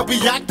people, they'll be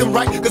acting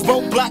right. Cause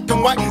both black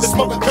and white is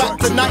smoking crack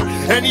tonight.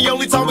 And the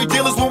only time we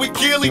deal is when we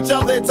kill each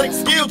other. It takes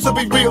skill to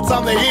be real,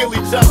 time to heal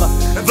each other.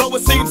 And though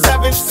it seems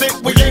heaven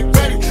sent, we ain't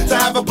ready to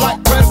have a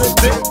black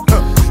president.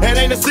 It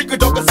ain't a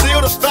secret, don't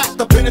conceal the fact.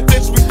 The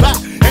penitentiary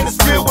packed and it's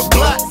filled with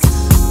blacks.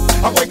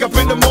 I wake up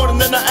in the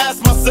morning and I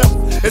ask myself,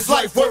 is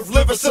life worth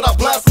living? Should I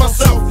blast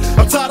myself?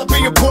 I'm tired of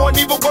being poor and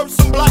even worse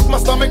than black. My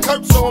stomach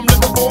hurts, so I'm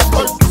looking for a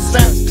person to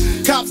snatch.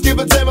 Cops give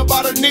a damn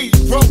about a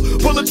Negro.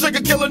 Pull a trigger,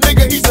 kill a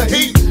nigga, he's a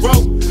hero.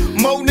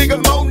 Mo nigga,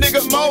 mo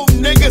nigga, mo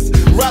niggas.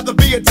 Rather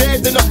be a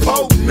dead than a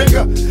poor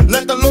nigga.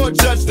 Let the Lord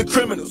judge the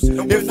criminals.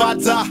 If I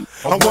die,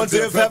 I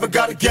wonder if heaven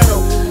got a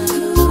ghetto.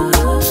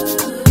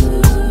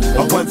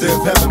 I wonder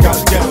if heaven got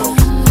a ghetto.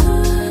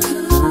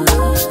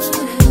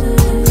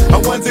 I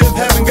wonder if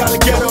heaven got a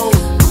ghetto.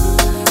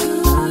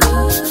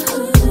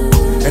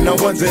 And I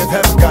wonder if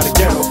heaven got a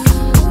ghetto.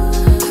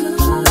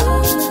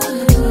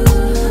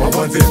 I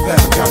wonder if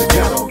heaven got a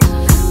ghetto.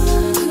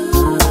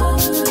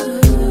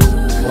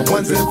 I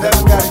wonder if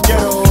heaven got a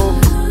ghetto.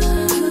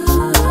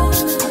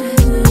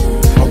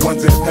 I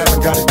wonder if heaven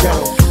got a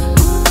ghetto.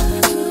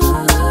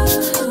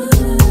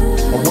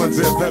 I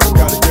wonder if heaven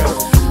got a ghetto.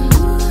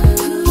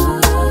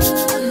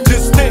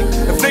 Just think,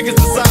 if niggas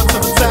decide to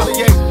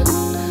retaliate.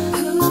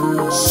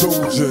 So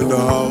in the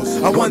house.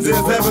 I wonder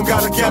if heaven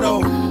got a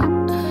ghetto.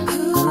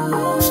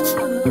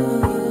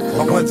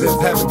 I wonder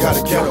if heaven got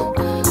a ghetto.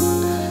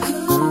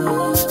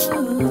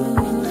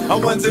 I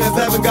wonder if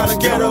heaven got a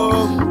ghetto.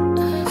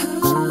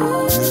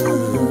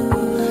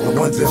 I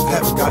wonder if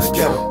heaven got a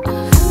ghetto.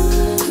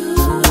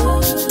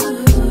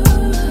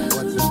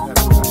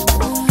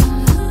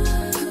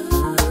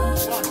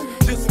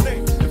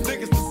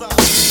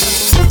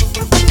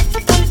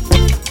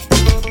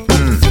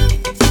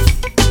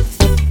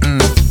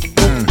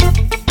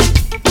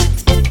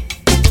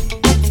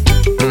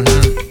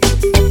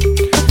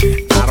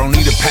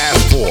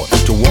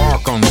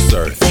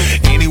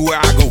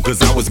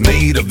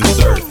 Made of this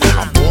earth,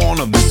 I'm born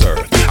of this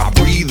earth, I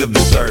breathe of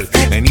this earth,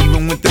 and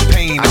even with the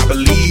pain, I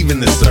believe in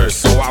this earth.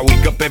 So I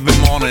wake up every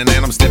morning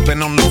and I'm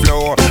stepping on the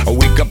floor. I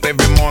wake up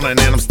every morning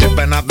and I'm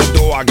stepping out the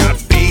door. I got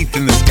faith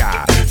in the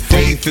sky,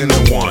 faith in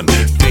the one,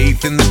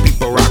 faith in the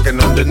people rocking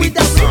underneath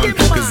the sun.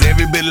 Cause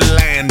every bit of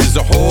land is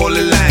a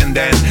holy land,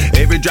 and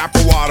every drop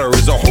of water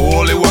is a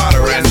holy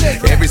water, and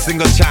every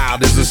single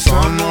child is a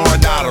son or a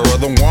daughter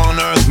of the one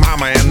earth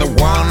mama and the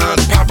one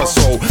earth papa.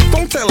 So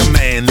don't tell a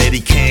man that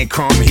he can't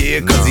come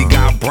here, cause he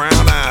got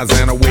brown eyes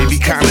and a wavy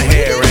kind of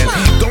hair.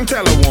 And don't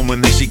tell a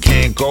woman that she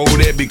can't go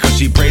there, because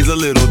she prays a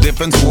little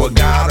different to a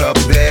God up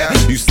there.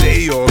 You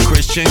say you're a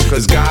Christian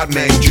cause God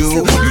made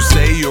you. You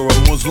say you're a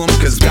Muslim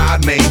cause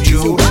God made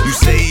you. You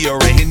say you're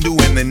a Hindu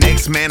and the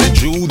next man a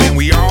Jew. Then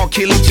we all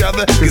kill each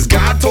other cause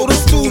God told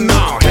us to.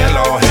 No,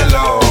 hello,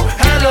 hello,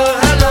 hello,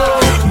 hello,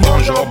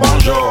 bonjour,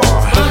 bonjour,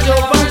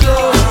 bonjour,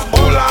 bonjour,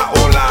 hola,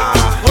 hola,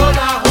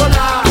 hola,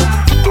 hola,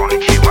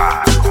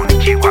 konnichiwa,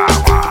 konnichiwa,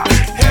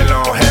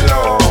 hello,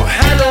 hello,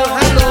 hello,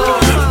 hello,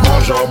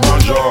 bonjour,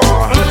 bonjour,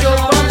 bonjour,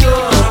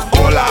 bonjour,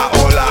 hola,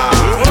 hola,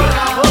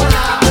 hola,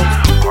 hola,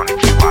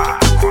 konnichiwa,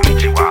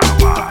 konnichiwa.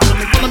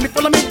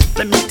 Follow me,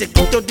 let me take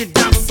you to the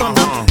dance on.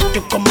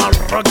 You come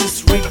and rock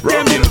this rhythm.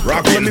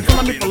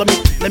 Follow me,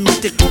 let me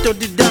take you to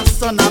the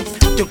dance on.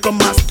 You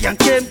come and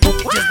skank it.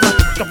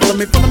 Follow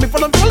me,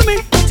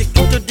 take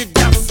you to the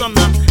dance on.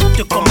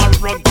 You come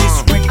and rock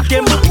this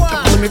rhythm.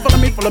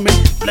 Follow me,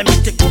 let me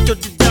take you to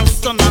the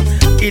dance on.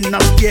 In a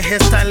gear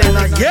hairstyle and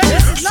a yeah.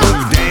 So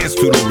you dance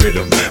to the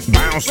rhythm,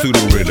 bounce to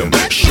the rhythm,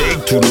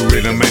 shake to the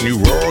rhythm, and you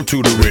roll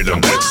to the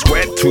rhythm,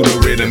 sweat to the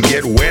rhythm,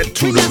 get wet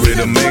to the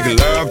rhythm, make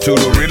love to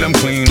the rhythm,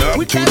 clean up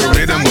to the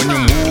rhythm. When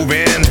you move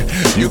in,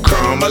 you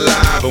come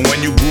alive, and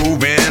when you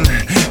groove in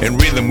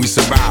rhythm we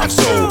survive.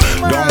 So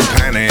don't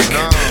panic,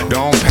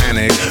 don't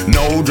panic,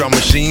 no drum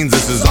machines,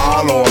 this is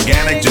all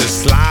organic.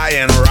 Just Sly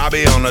and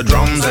Robbie on the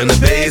drums and the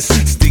bass,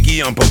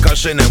 Sticky on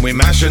percussion, and we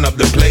mashing up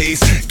the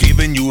place.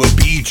 Giving you a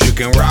beat you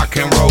can rock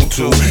and roll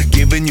to,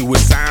 giving you a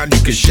sound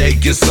you can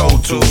shake your soul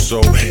to.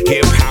 So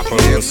hip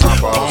hoppers,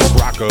 punk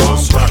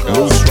rockers,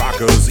 roots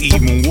rockers,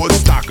 even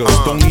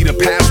woodstockers. Don't need a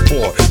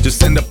passport, just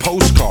send a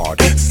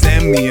postcard.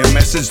 Send me a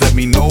message, let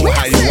me know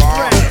how you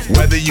are.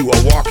 Whether you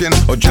are walking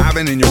or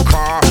driving in your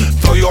car,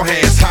 throw your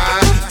hands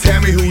high, tell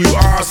me who you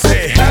are.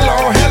 Say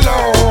hello,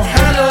 hello,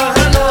 hello,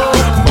 hello,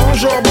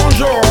 bonjour,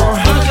 bonjour,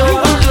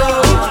 bonjour,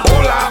 bonjour,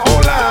 hola,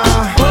 hola,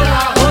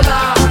 hola, hola,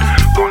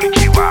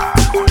 konnichiwa,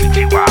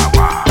 konnichiwa,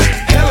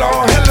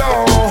 hello, hello,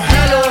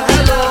 hello,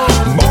 hello,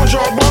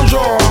 bonjour,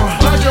 bonjour,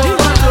 bonjour,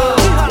 bonjour,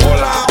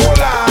 hola,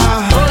 hola,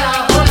 hola,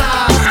 hola,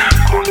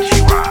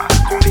 konnichiwa,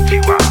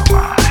 konnichiwa.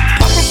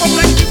 Papa from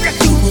Nigeria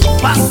to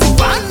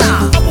Botswana,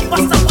 Papa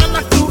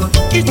Botswana to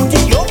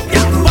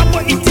Ethiopia, Papa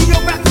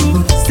Ethiopia to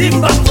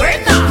Zimbabwe,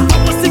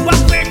 Papa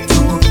Zimbabwe to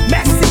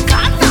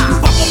Mexicana,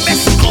 Papa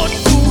Mexico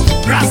to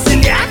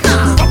Brasiliana,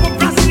 Papa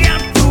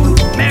Brazilian to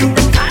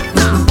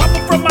Americana, Papa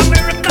from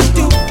America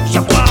to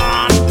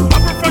Japan,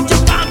 Papa from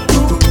Japan to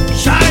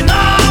China,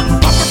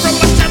 Papa from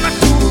China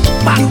to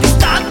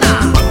Pakistan,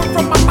 Papa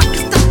from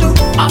Pakistan to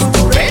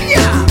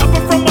Australia, Papa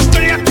from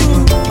Australia to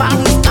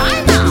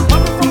Palestine,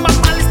 Papa from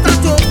Palestine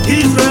to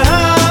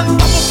Israel,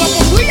 Papa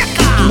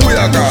Booyaka,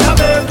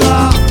 Jamaica,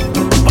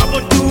 Papa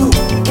to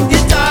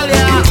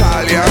Italia,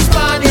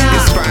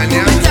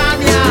 España,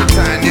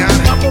 Britannia,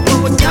 Papa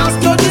dance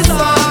to the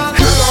song.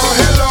 Hello,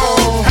 hello,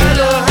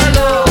 Hello,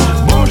 hello,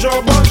 bonjour,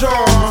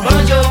 bonjour,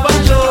 bonjour,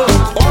 bonjour,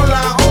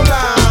 hola,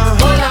 hola,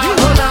 hola,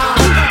 hola,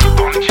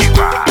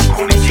 konnichiwa,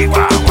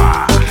 konnichiwa,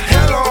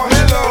 hello,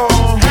 hello,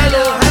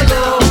 hello,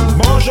 hello,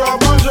 bonjour,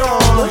 bonjour,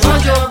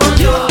 bonjour,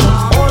 bonjour,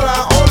 hola,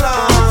 hola,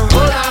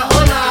 hola,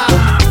 hola.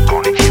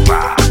 konnichiwa,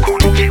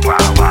 konnichiwa.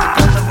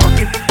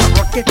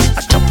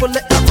 I shuffle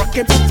it, I rock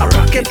it, I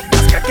rock it, I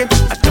smack it,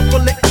 I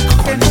shuffle it, I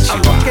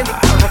rock it,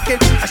 I rock it,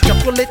 I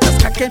shuffle it, I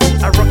smack it,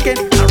 I rock it,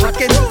 I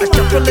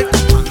shuffle it.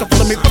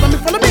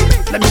 Follow me,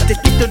 let me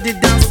take you to the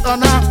dance on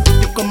now.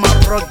 You come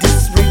and rock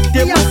this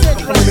rhythm.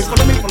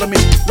 Follow me,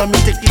 let me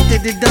take you to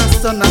the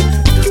dance on now.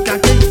 Just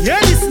can't hear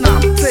this now.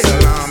 Say.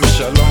 Salam,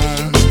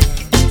 shalom,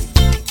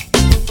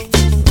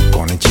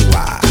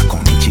 konnichiwa,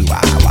 konnichiwa.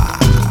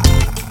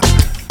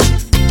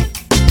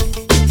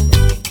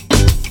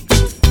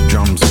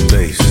 Drums and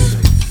bass.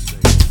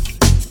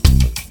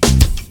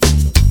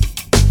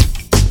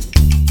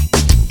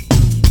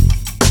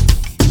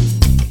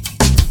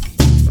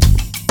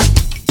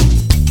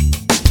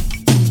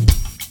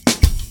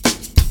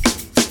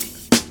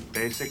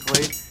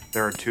 basically,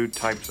 there are two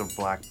types of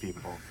black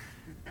people.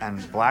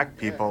 And black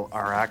people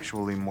are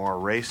actually more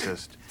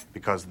racist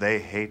because they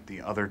hate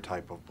the other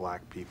type of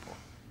black people.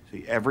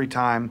 See, every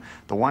time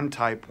the one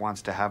type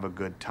wants to have a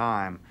good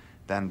time,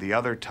 then the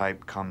other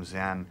type comes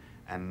in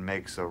and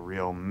makes a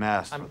real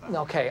mess.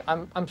 Okay,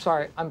 I'm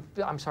sorry.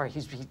 I'm sorry.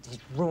 He's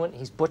ruined.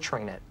 He's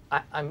butchering it.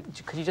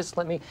 Could you just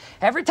let me?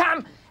 Every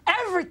time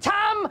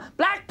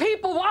black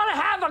people want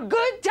to have a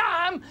good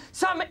time,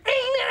 some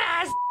ignorant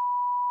ass.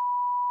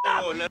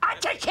 I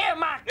take care of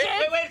my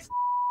kids. Wait.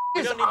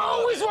 Is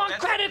always want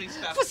credit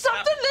for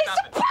something they're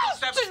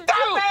supposed to do.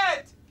 Stop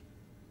it!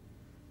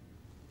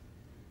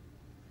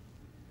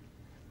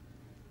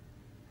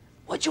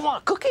 What you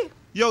want, a cookie?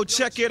 Yo,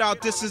 check it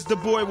out. This is the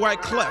boy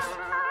White Clef.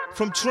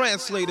 From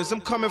Translators,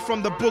 I'm coming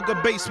from the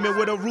booger basement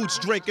with a Roots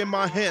drink in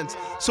my hands.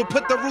 So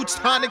put the Roots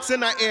tonics in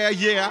the air,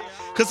 yeah.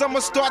 Cause I'ma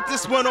start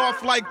this one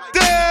off like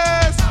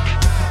this.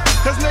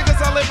 Cause niggas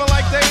are living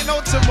like they ain't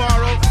no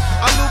tomorrow.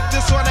 I looped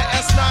this on the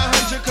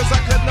S900 cause I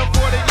couldn't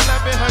afford it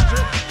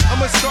 1100.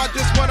 I'ma start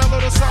this one a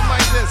little something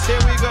like this. Here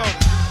we go.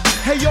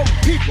 Hey yo,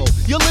 people,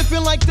 you're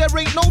living like there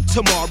ain't no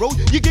tomorrow.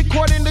 You get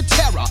caught in the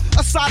terror,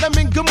 a Sodom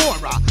and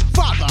Gomorrah.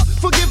 Father,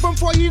 forgive him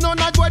for he know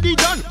not what he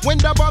done. When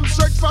the bum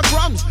search for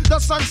crumbs,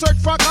 the son search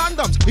for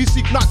condoms. He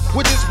seek not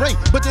with his brain,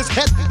 but his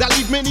head that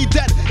leave many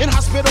dead in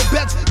hospital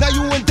beds. Now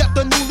you in debt,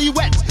 the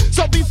newlyweds.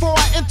 So before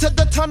I enter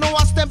the tunnel,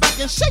 I stand back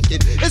and shake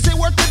it. Is it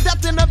worth the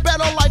death in a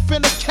better life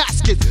in a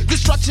casket?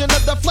 Destruction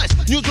of the flesh.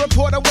 News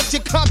reporter, what's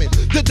your comment?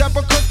 The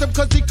devil cursed him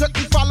cause he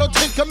couldn't follow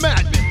 10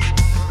 commandments.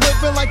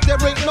 Living like there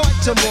ain't no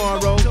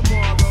tomorrow.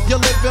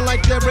 You're living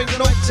like there ain't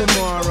no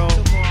tomorrow.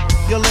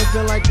 You're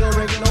living like there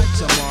ain't no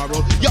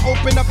tomorrow. You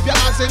open up your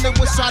eyes and it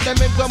was Sodom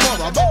and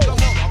Gomorrah.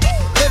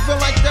 Living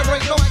like there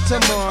ain't no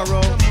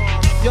tomorrow.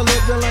 You're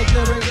living like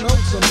there ain't no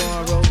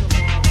tomorrow.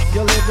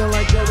 You're living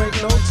like there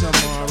ain't no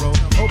tomorrow.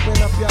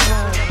 Open up your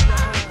eyes.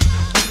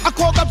 I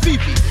called up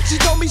Phoebe. She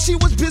told me she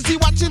was busy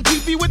watching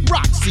TV with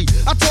Roxy.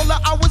 I told her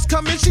I was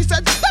coming. She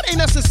said, that ain't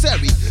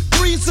necessary.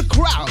 Three's a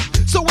crowd.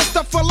 So what's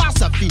the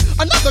philosophy?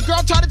 Another girl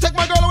tried to take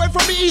my girl away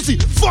from me easy.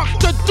 Fuck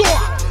the door.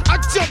 I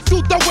jumped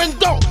through the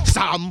window.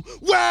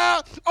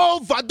 Somewhere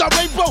over the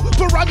rainbow.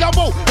 Piranha,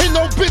 ain't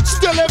no bitch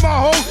still in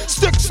my home.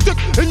 Stick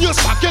in your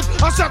socket.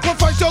 I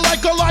sacrifice you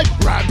like a live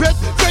rabbit.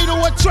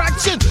 Fatal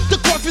attraction. The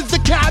coffin's the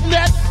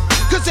cabinet.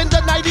 Cause in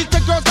the 90s the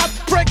girls got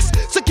bricks.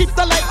 So keep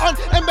the light on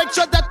and make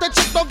sure that the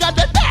chick don't got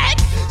the back.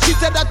 She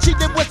said that she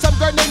did with some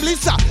girl named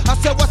Lisa. I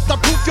said, what's the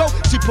proof, yo?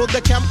 She pulled the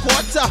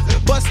camcorder.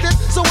 Busted,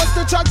 so what's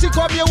the charge? She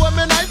called me a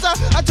womanizer.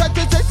 I tried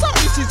to say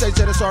sorry. She said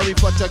sorry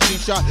for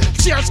Takesha.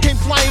 Cheers came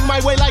flying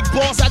my way like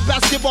balls at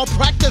basketball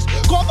practice.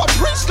 Call the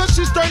priest cause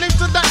she's turning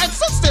to the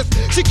exorcist.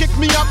 She kicked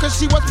me out cause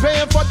she was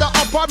paying for the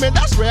apartment.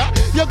 That's rare.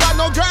 You got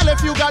no girl if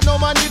you got no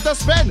money to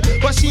spend.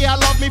 But she had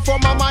loved me for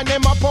my mind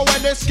and my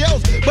poetic skills.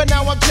 But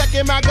now I'm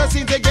checking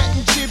magazines and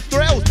getting cheap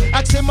thrills.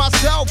 Asking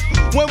myself,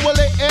 when will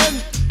it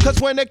end? Cause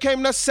when it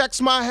came to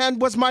sex, my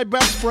hand was my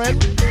best friend.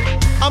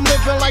 I'm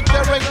living like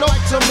there ain't no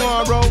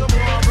tomorrow.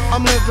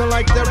 I'm living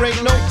like there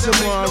ain't no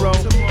tomorrow.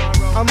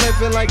 I'm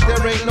living like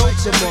there ain't no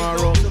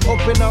tomorrow.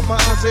 Open up my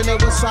eyes and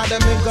it was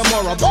Sodom and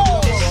Gomorrah.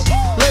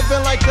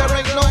 Living like there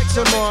ain't no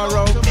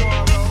tomorrow.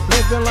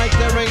 Living like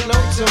there ain't no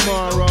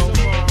tomorrow.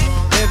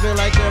 Living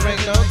like there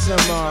ain't no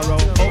tomorrow.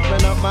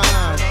 Open up my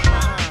eyes.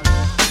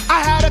 I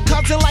had a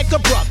cousin like a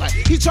brother.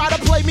 He tried to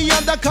play me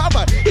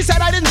undercover. He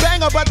said I didn't bang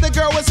her, but the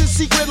girl was his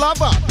secret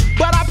lover.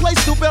 But I play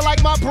stupid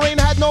like my brain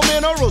had no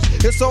minerals.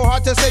 It's so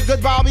hard to say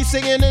goodbye, I'll be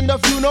singing in the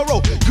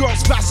funeral.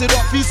 Girls pass it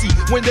off easy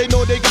when they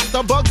know they got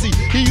the bugsy.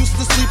 He used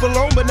to sleep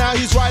alone, but now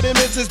he's riding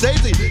Mrs.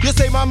 Daisy. You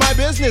say my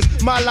business,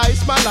 my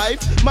life's my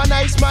life. My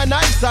nice,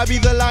 I be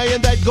the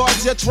lion that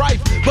guards your trife.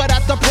 But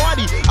at the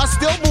party, I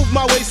still move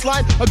my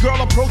waistline. A girl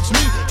approached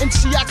me and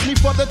she asked me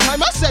for the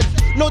time. I said,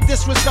 no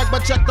disrespect,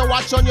 but check the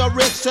watch on your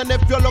wrist. And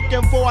if you're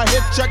looking for a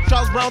hit, check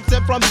Charles Brown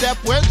said from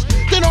Death Wish.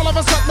 Then all of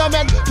a sudden a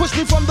man pushed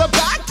me from the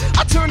back.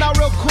 I turned out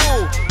real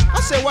cool.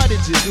 I said, why did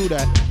you do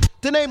that?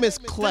 The name is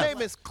Clef.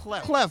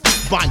 Clef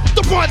Bond.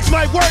 The Bond's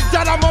my word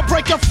that I'ma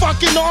break your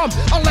fucking arm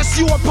unless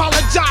you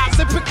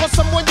apologize and pick on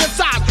someone your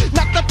size.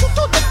 Not the 2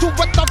 to the 2,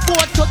 but the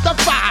 4 to the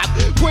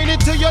 5. Point it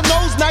to your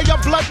nose, now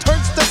your blood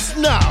turns to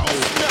snow.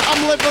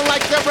 I'm living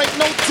like there ain't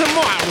no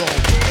tomorrow.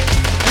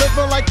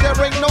 Living like there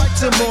ain't no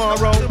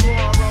tomorrow.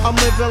 I'm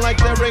living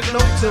like there ain't no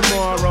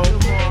tomorrow.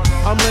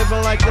 I'm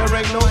living like there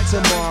ain't no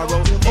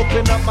tomorrow.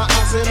 Open up my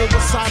eyes and it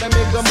was Sodom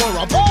and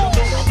Gomorrah.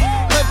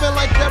 Living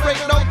like there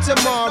ain't no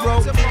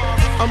tomorrow.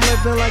 I'm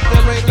living like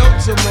there ain't no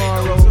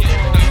tomorrow.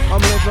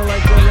 I'm living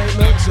like there ain't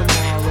no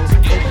tomorrow.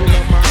 Open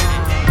up my eyes.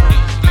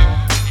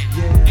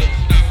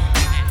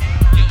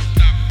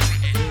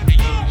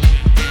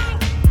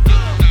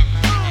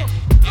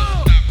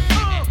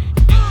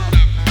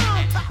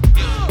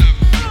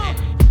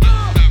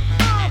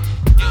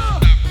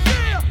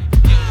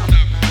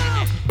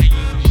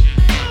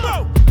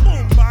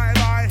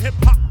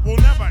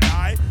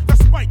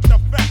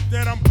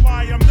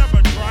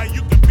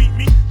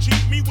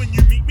 When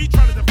you meet me,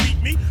 trying to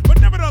defeat me, but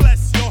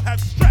nevertheless, you'll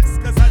have stress,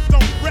 cause I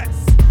don't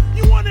rest.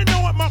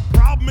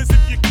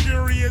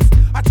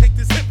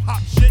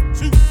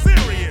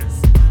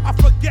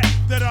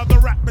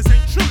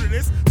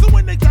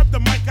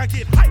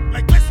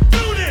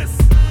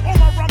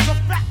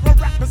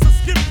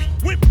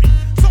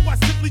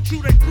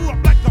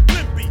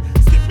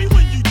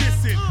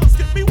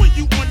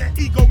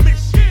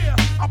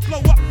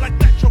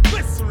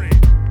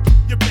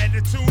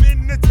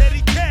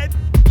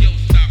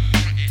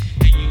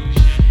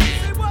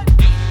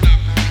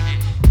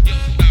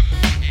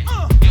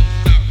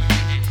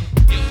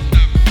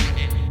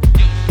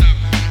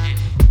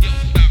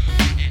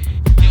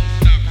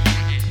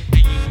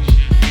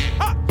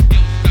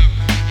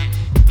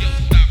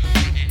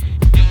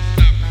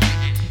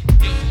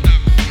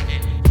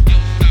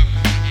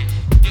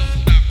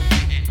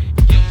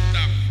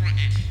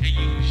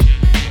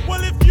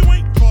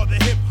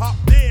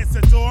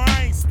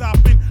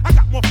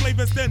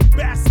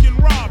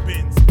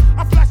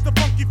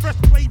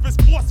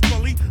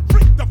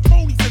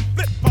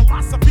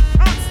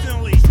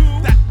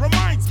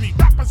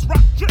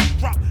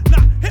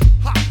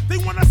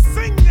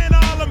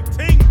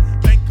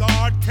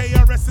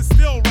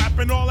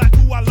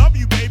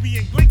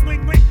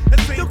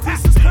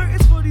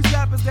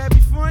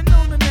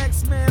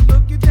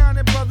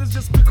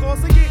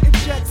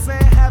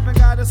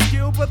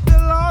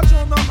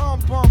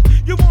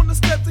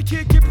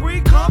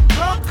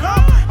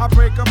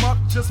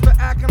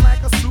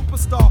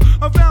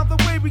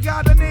 we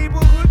got a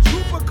neighborhood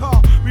trooper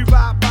car. We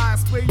ride by and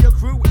spray your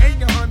crew and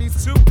your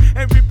honeys too,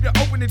 and rip you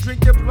open and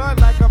drink your blood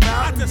like a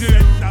Mountain Dew.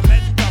 I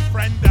lend a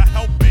friend a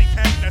helping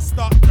hand to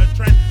start the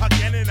trend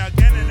again and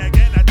again and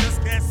again. I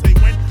just can't say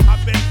when.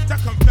 I've been to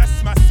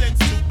confess my sins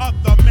to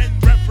other men.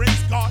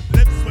 Reverence God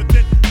lives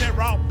within. There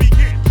I'll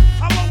begin.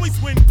 I'll always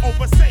win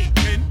over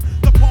Satan.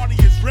 The party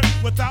is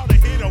ripped without a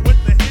hit, or with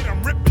the hit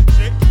I'm ripping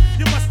shit.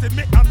 You must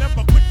admit I'll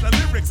never quit the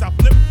lyrics I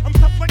flip. I'm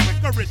tough like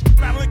licorice,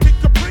 battling Kid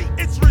Capri.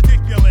 It's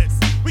ridiculous.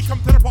 We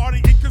come to the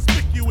party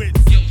inconspicuous.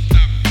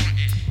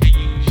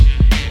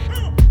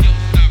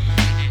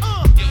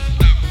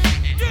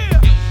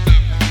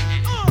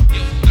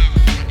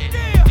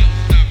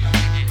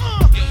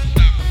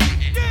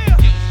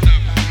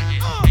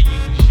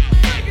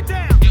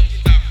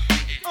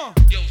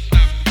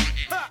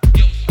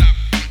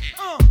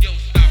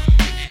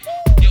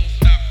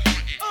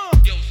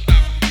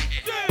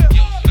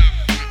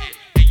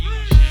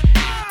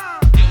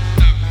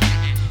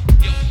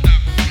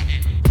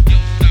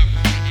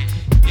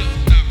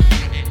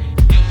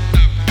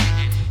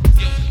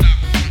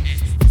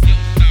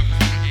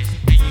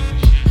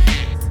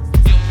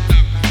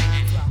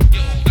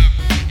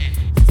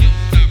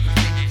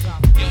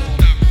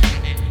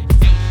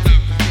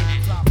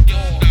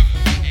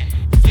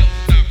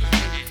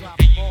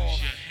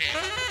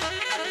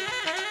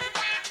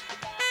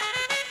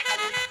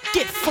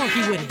 Get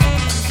funky with it.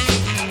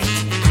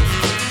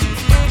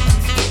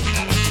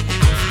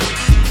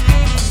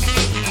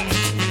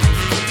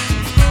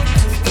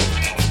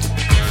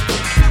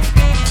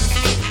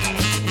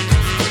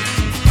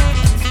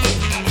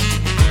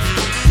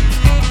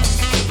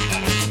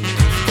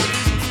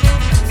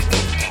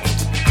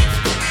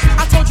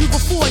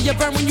 You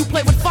burn when you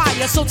play with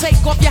fire, so take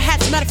off your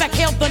hats. Matter of fact,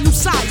 hail the new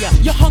sire.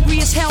 You're hungry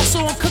as hell,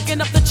 so I'm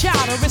cooking up the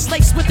chowder. It's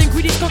laced with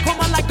ingredients that come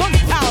on like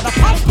gunpowder.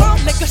 Pump,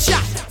 pump, lick a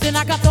shot. Then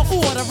I got the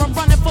order. I'm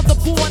running for the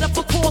border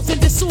for causing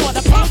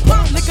disorder. Pump,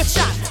 pump, lick a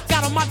shot.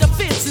 Got on my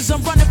defenses.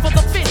 I'm running for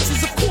the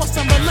fences. Of course,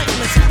 I'm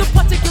relentless. The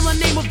particular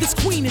name of this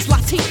queen is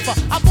Latifah.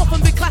 I've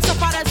often been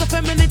classified as a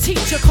feminine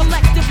teacher.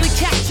 Collectively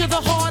capture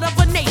the heart of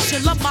a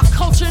nation. Love my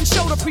culture and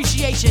show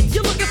appreciation.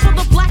 You're looking for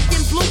the black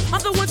and blue. I'm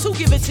the ones who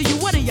give it to you.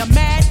 What are you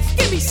mad?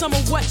 Give me some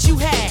of what you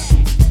had.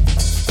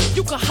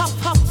 You can huff,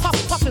 huff,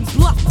 puff, puff, and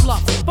bluff,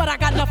 bluff, but I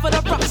got enough of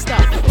the rough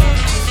stuff.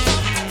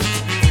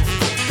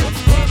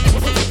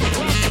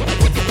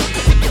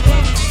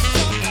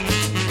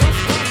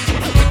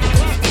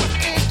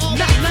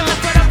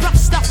 Enough of the rough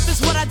stuff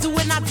is what I do,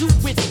 and I do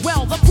it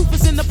well. The proof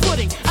is in the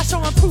pudding. I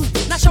show and prove,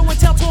 not show and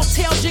tell. Talk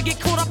tales, you get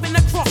caught up in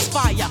the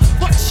crossfire.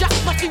 Buckshot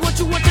must be what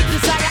you want to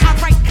desire. I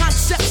write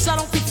concepts, I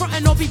don't be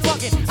frontin' or be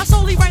bugging. I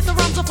solely write the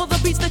rhymes for the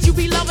beats that you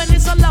be loving.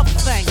 It's a love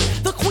thing.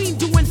 The queen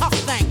doing her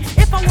thing.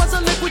 If I was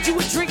a liquid, you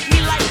would drink me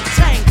like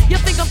Tang. You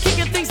think I'm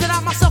kicking things that I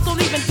myself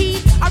don't even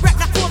heed? I rap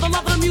not for the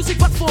love of the music,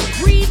 but for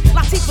greed.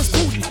 Latifah's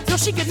booty, no,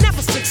 she could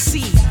never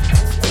succeed.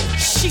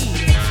 She,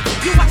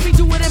 you watch me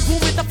do it and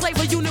boom it, the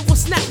flavor unit will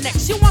snap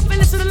next. You want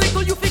feelings to the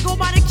liquor, you think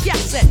about the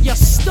cassette. You're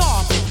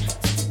starving,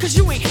 cause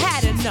you ain't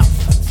had enough.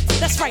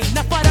 That's right,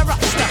 enough of the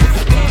rough stuff.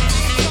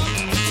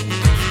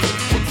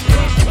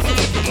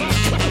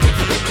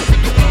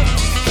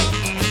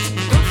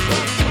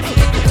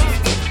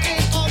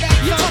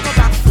 You talk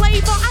about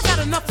flavor, I got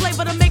enough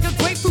flavor to make a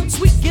grapefruit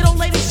sweet. Get old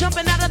ladies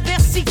jumping out of their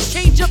seats.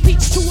 Change a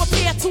peach to a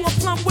pear to a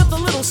plum with a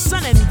little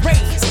sun and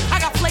rays. I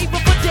got flavor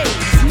for days.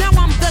 Now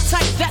I'm the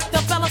type that the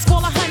fellas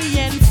call a honey.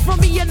 And from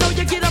me, you know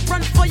you get a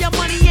run for your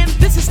money. And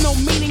this is no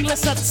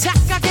meaningless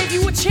attack. I gave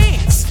you a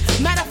chance.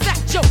 Matter of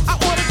fact, Joe, I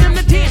ordered them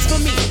to dance for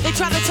me. They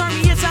try to turn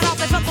me inside out.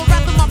 They felt the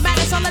wrath of my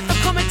madness. I let them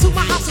come into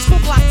my house and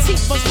spoke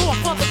Latifah's law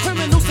for the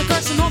criminals, the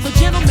curse, and all the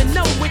gentlemen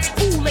know it's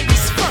ooh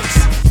ladies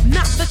first.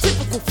 Not the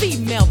typical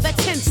female that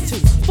tends to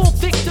fall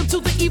victim to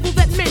the evil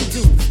that men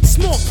do.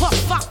 Small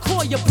puff, I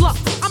call you bluff.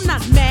 I'm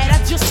not mad,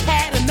 I just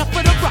had enough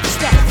of the rough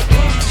stuff.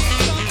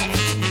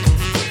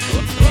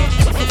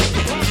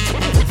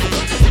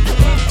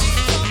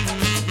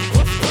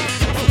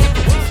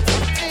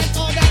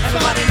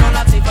 Everybody know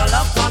Latifah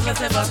love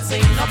positivity.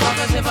 No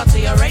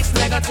positivity, erase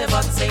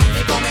negativity.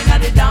 Me coming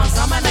at the dance,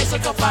 I'm a nice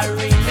little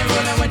fiery. Me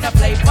rolling with the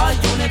flavor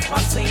unit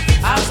posse.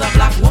 As a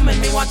black woman,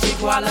 me want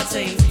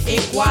equality.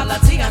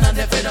 Equality and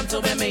the freedom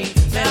to be me.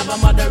 Me have a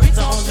mother,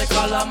 Rita, owns me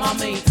call her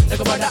mommy. They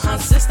go brother and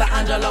sister,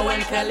 Angelo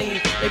and Kelly.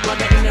 They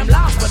brother in them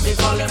last, but they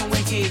call him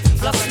Winky.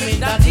 Plus me,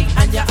 daddy,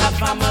 and you have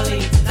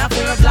family. Not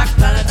for a black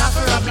planet, not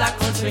for a black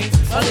country.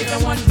 Only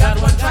for one God,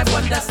 one tribe,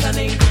 one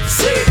destiny.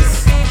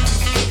 Cease!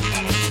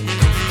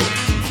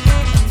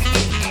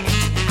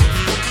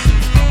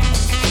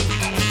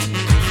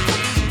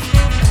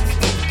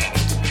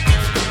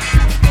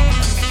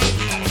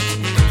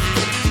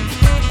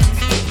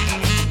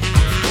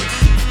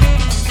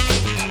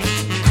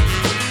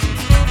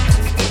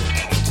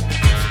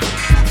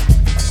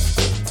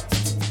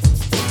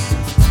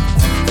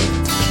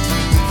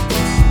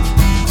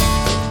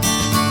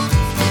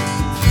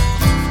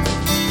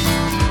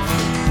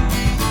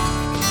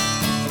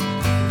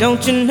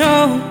 Don't you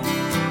know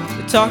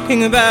the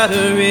talking about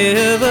a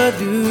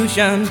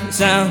revolution. It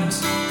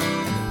sounds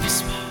like a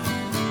whisper.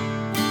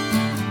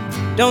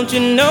 Don't you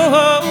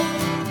know?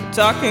 We're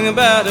talking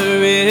about a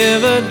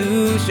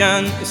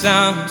revolution. It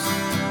sounds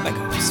like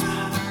a whisper.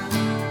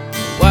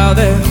 While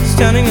they're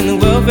standing in the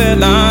welfare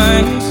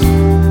lines,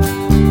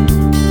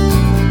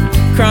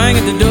 crying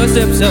at the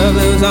doorsteps of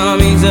those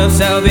armies of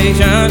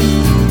salvation,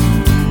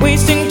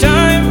 wasting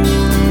time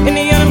in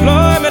the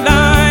unemployment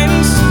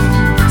lines,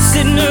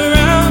 sitting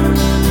around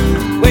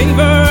waiting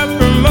for a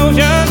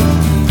promotion.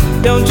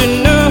 Don't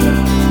you know?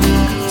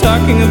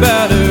 Talking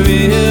about a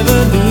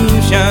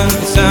revolution.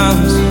 It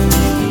sounds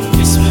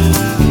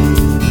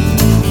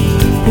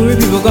poor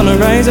people gonna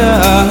rise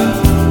up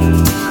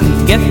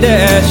and get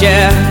their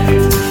share.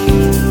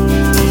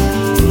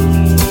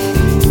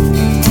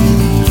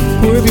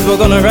 Poor people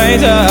gonna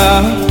rise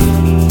up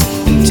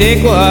and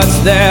take what's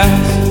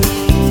theirs.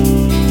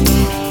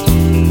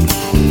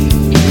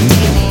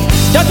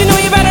 Don't you know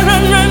you better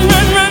run, run,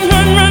 run, run,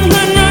 run, run,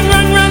 run, run,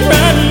 run, run,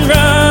 run,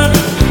 run.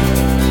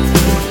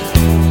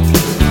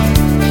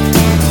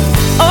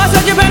 Oh, I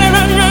said you better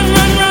run, run,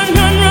 run, run,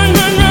 run, run,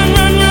 run, run,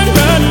 run, run,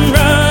 run,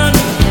 run.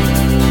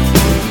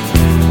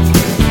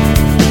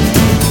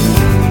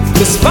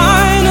 'Cause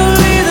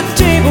finally the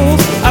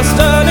tables are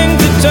starting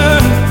to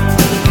turn.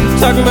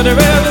 Talking about a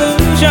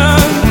revolution.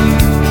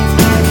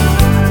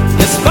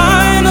 Yes,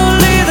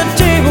 finally the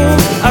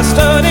tables are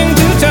starting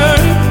to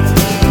turn.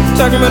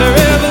 Talking about a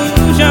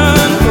revolution.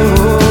 Oh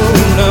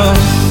no.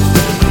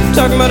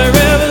 Talking about a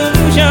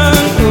revolution.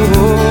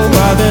 Oh,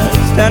 while they're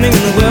standing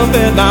in the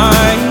welfare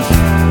lines,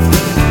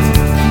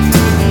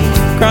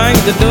 crying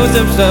at the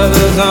doorsteps of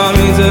those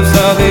armies of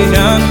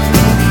salvation,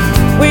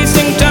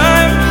 wasting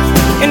time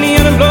in the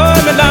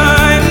unemployment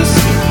lines,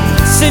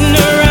 sitting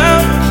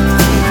around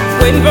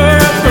waiting for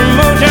a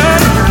promotion.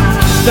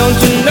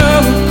 Don't you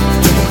know?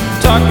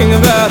 Talking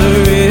about a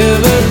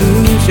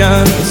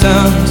revolution. It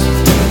sounds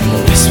like a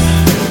whisper.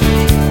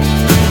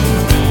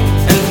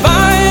 And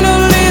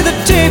finally the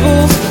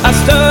tables are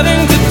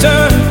starting to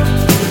turn.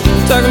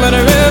 Talking about a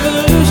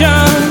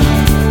revolution.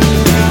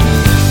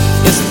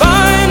 Yes,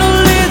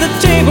 finally the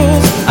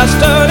tables are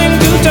starting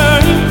to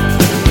turn.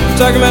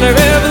 Talking about a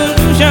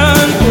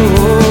revolution.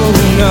 Oh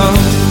no.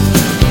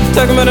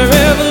 Talking about a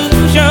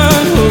revolution.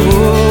 Oh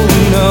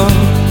no.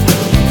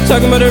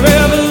 Talking about a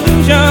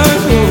revolution.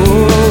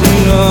 Oh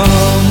no.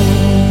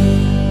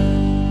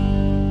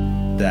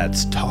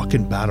 That's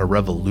Talking About a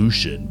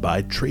Revolution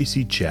by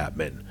Tracy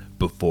Chapman.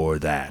 Before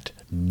that,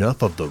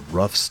 Enough of the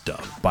Rough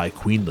Stuff by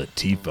Queen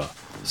Latifah.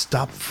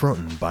 Stop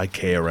Frontin' by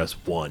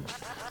KRS-One.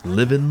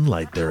 Livin'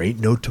 Like There Ain't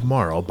No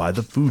Tomorrow by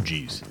the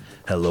Fugees.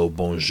 Hello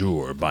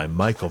Bonjour by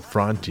Michael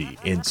Franti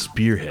and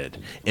Spearhead.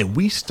 And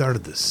we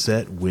started the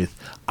set with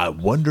I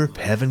Wonder If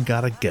Heaven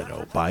Got a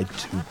Ghetto by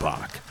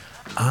Tupac.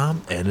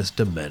 I'm Ennis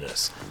de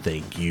Menace.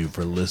 Thank you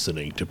for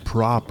listening to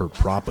Proper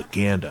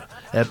Propaganda.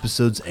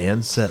 Episodes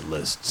and set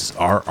lists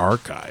are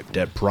archived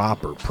at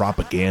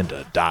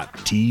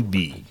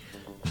properpropaganda.tv.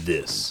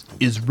 This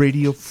is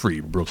Radio Free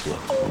Brooklyn.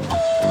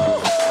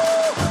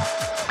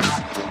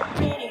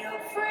 Radio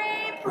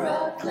Free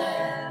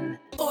Brooklyn.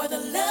 For the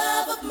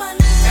love of money.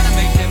 Gotta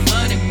make that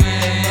money,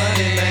 man. That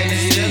money, man,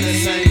 it's still the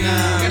same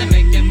now. Gotta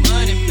make that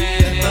money,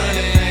 man. That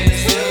money, man,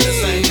 it's still the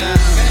same now.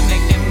 Gotta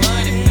make that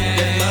money, man.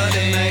 That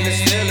money, man,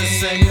 it's still the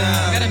same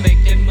now. Gotta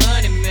make that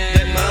money, man.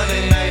 That money,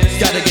 man.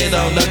 Gotta get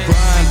on the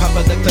grind,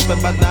 pop the clip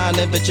in my nine,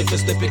 and bitch, you can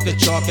slip, you can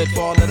chalk it,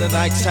 fall in the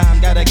night time,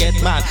 gotta get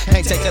mine.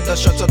 Ain't taking the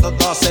shirts of the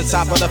lost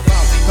inside of the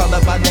phone. Call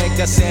up my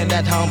nigga, send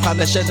at home,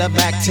 polishing the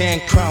Mac 10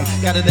 chrome.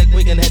 Got a dick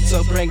we can hit,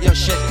 so bring your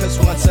shit, cause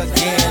once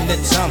again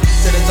it's on.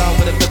 To the zone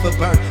with a flip of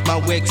bird, my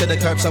wig to the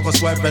curb, so I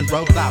swerve and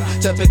roll out.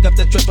 To pick up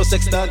the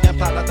 666 thug and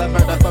plot out the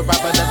murder for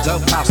robbing the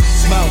dope house.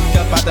 Smoke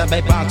up out the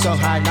Maybach so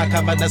high, now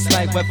coming to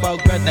slay with 4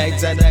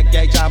 grenades and a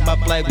gauge. I'ma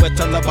play with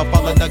till I'm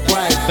fall in the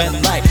grave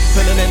and lay.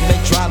 Filling in the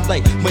dry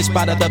lake, we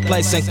spotted the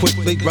place and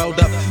quickly rolled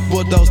up.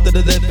 Bulldozed to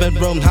the living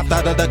room, hopped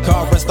out of the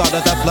car and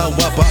started to blow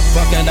up.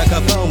 Fucking a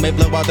kaboom, it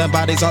blew all them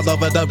bodies all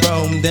over the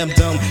room. Them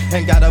doom,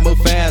 and gotta move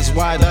fast,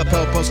 why the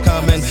popo's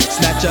coming.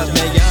 Snatch up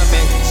me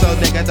yummy, so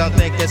nigga don't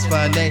think it's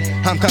funny.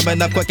 I'm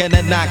coming up quick and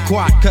not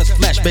quack, cause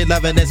flesh be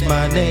loving his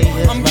money.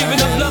 I'm giving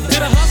up love to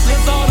the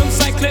hustlers, all them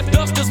St. Cliff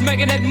dusters,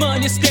 making that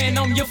money, stand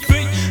on your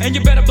feet. And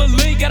you better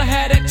believe, gotta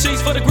have that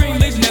cheese for the green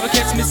leaves, never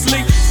catch me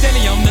sleep.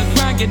 Steady on the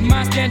grind, get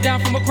mine, stand down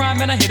from a crime,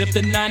 and I hit up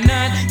the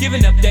 99.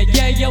 Giving up that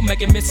yeah, yo,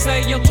 making me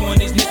say, yo,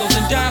 20s, nickels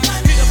and dimes.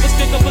 Hit up a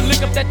stick up a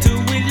lick up that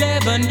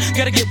 211.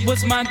 Gotta get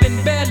what's mine,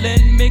 been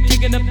bailing. Me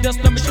kicking up dust,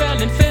 I'm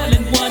trailing,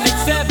 failing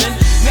 187.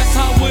 That's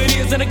how it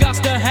is, and I got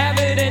to have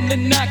it, and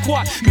then not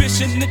quite.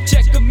 Mission to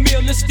check a meal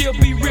and still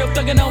be real,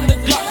 thugging on the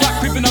clock,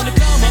 creeping on the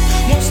come up.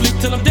 Won't sleep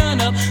till I'm done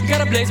up.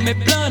 Gotta blaze me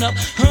blunt up,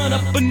 hunt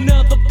up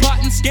another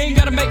pot and scheme.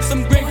 Gotta make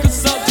some green cause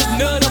so just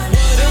nut up,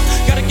 what up.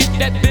 Gotta get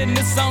that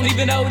business on,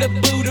 even though the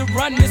Buddha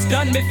run this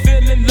done me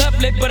feeling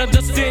lovely, but I'm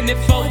just in it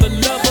for the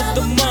love of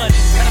the money.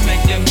 Gotta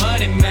make that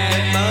money, man.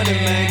 That money,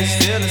 man, it's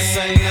still the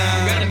same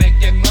now. Gotta make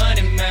that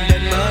money, man.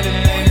 That money,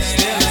 man, it's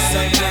still the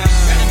same now.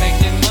 Gotta make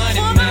that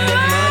money, man.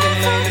 That money,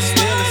 man, it's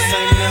still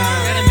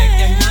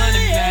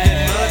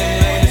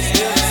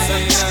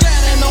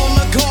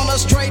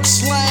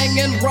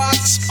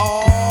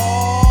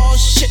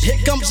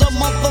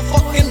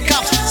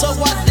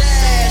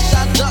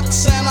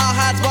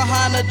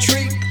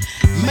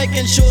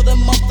making sure the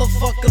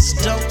motherfuckers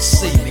don't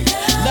see me.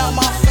 Now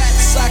my fat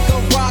sack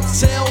of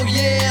rocks, hell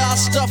yeah, I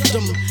stuffed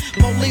them.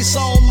 Police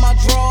on my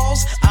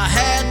drawers, I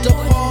had to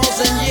pause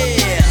and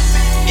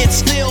yeah, it's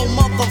still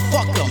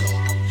motherfuck 'em.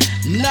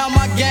 Now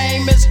my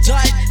game is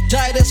tight,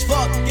 tight as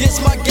fuck. It's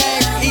my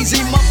game,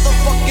 easy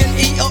motherfucking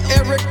E or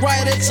Eric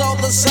Wright, it's all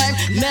the same.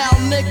 Now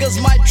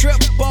niggas might trip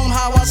on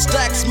how I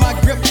stacks my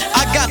grip.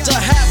 I got to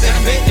have it,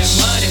 bitch.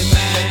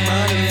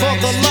 For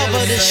the love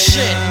of this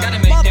shit,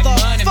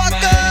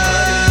 motherfucker.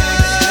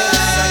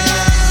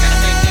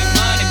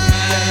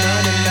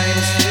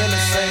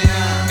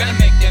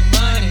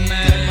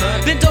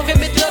 Then don't get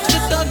me touch the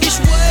thuggish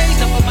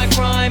ways. Up on my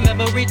crime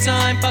every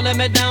time. Follow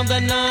me down the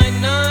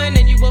 9-9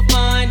 and you will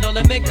find all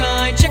of me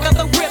kind. Check out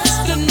the rips,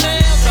 the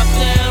nails drop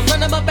down. Run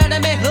them up out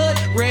of me hood,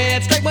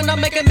 rip. Straight when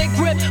I'm making me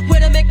grip, with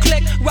them in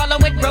click.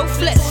 Rollin' with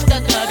ruthless, the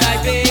thug I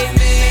be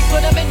me.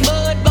 Put them in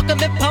mud, buck them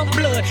in pump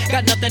blood.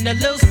 Got nothing to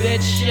lose,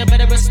 bitch. You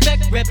better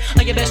respect rip.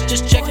 Or you best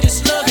just check this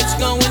slug, it's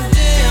going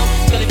down.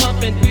 Scully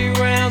pumping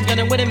 3 rounds,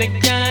 gunning with him in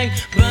gang.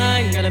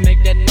 Bang, gotta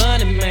make that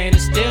money, man.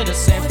 It's still the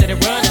same, steady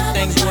running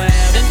things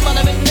wild. In front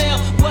of it now,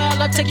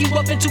 while I take you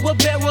up into a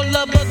barrel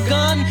of a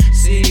gun.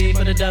 See,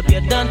 for the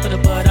W, done for the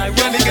bud, I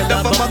run for the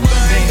love of money.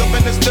 Up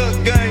in the stuck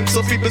game,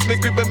 so people's been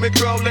creeping me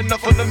crawling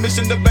off on the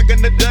mission. The back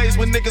in the days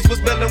when niggas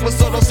was belling with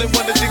solos and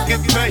wanted to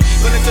get paid.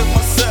 When they took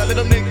my side,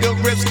 little nigga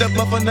rip, step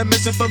up on the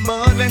mission for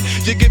money.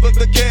 You give up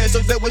the cash, so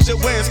that was your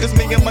wins, cause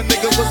me and my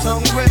nigga was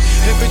hungry.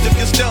 Every took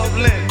your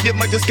stolen, you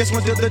might just catch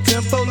one to the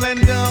tempo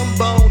and down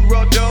bone,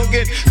 raw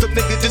dogging. Some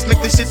niggas just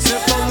make this shit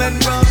simple and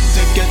run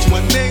to catch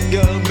one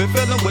nigga. Me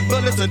fillin' with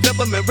bullets and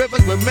double me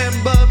rivers,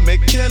 remember me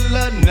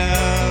killer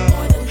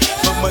now.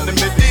 From under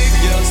me dig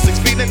ya, 6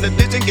 feet in the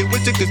ditch and get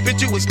with you, cause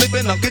bitch you was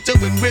slipping, I'll get you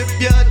and rip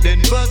ya,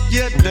 then buck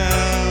ya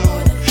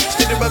down.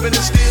 Steady rubbing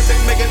and still, they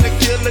making a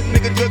killer,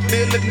 nigga drug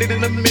dealer,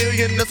 needing a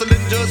million,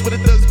 hustling drugs where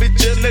the thugs be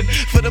chillin'.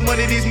 For the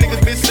money these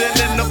niggas be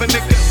selling, up in the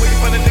cut where you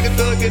find a nigga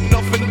thuggin'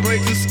 off and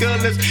breaking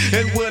skulls.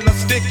 And when I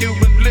stick you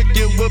and lick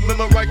you up,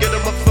 remember I get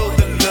up for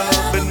the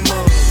love and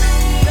more.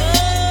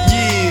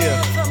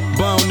 Yeah,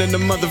 bone in the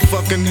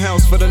motherfucking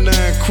house for the 9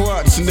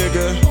 quarts,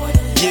 nigga.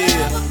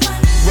 Yeah,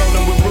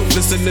 rollin' with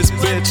ruthless in this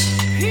bitch.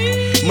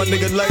 My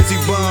nigga lazy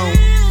bone,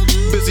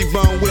 busy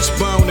bone,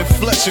 wishbone, and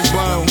flesh and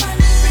bone.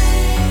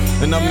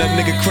 And I'm that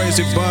nigga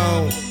crazy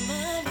bone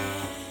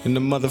in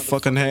the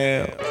motherfucking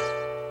hell.